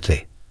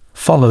immediately,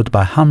 followed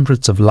by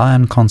hundreds of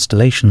Lion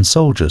constellation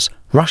soldiers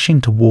rushing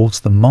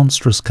towards the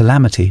monstrous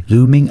calamity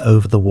looming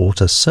over the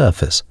water's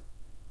surface.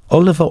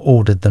 Oliver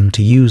ordered them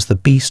to use the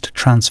beast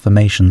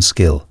transformation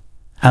skill,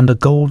 and a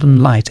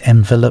golden light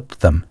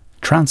enveloped them,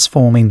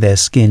 transforming their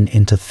skin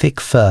into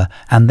thick fur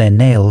and their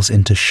nails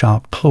into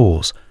sharp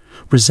claws,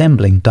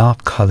 resembling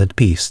dark-colored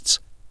beasts.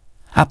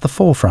 At the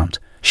forefront,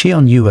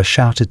 Geon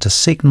shouted to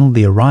signal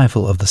the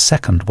arrival of the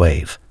second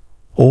wave.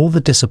 All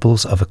the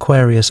disciples of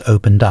Aquarius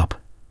opened up,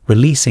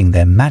 releasing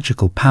their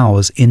magical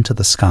powers into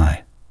the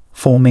sky,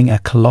 forming a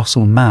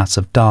colossal mass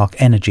of dark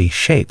energy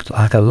shaped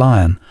like a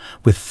lion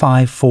with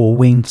 5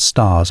 four-winged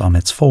stars on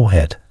its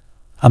forehead.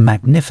 A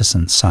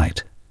magnificent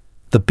sight.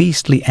 The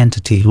beastly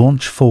entity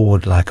launched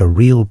forward like a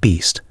real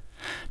beast,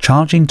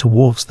 charging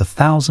towards the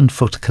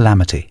 1,000-foot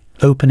calamity,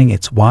 opening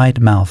its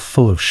wide mouth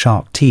full of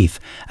sharp teeth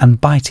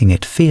and biting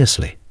it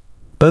fiercely.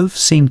 Both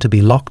seemed to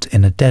be locked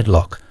in a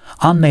deadlock,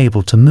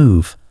 unable to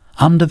move,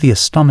 under the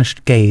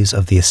astonished gaze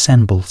of the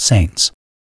assembled saints.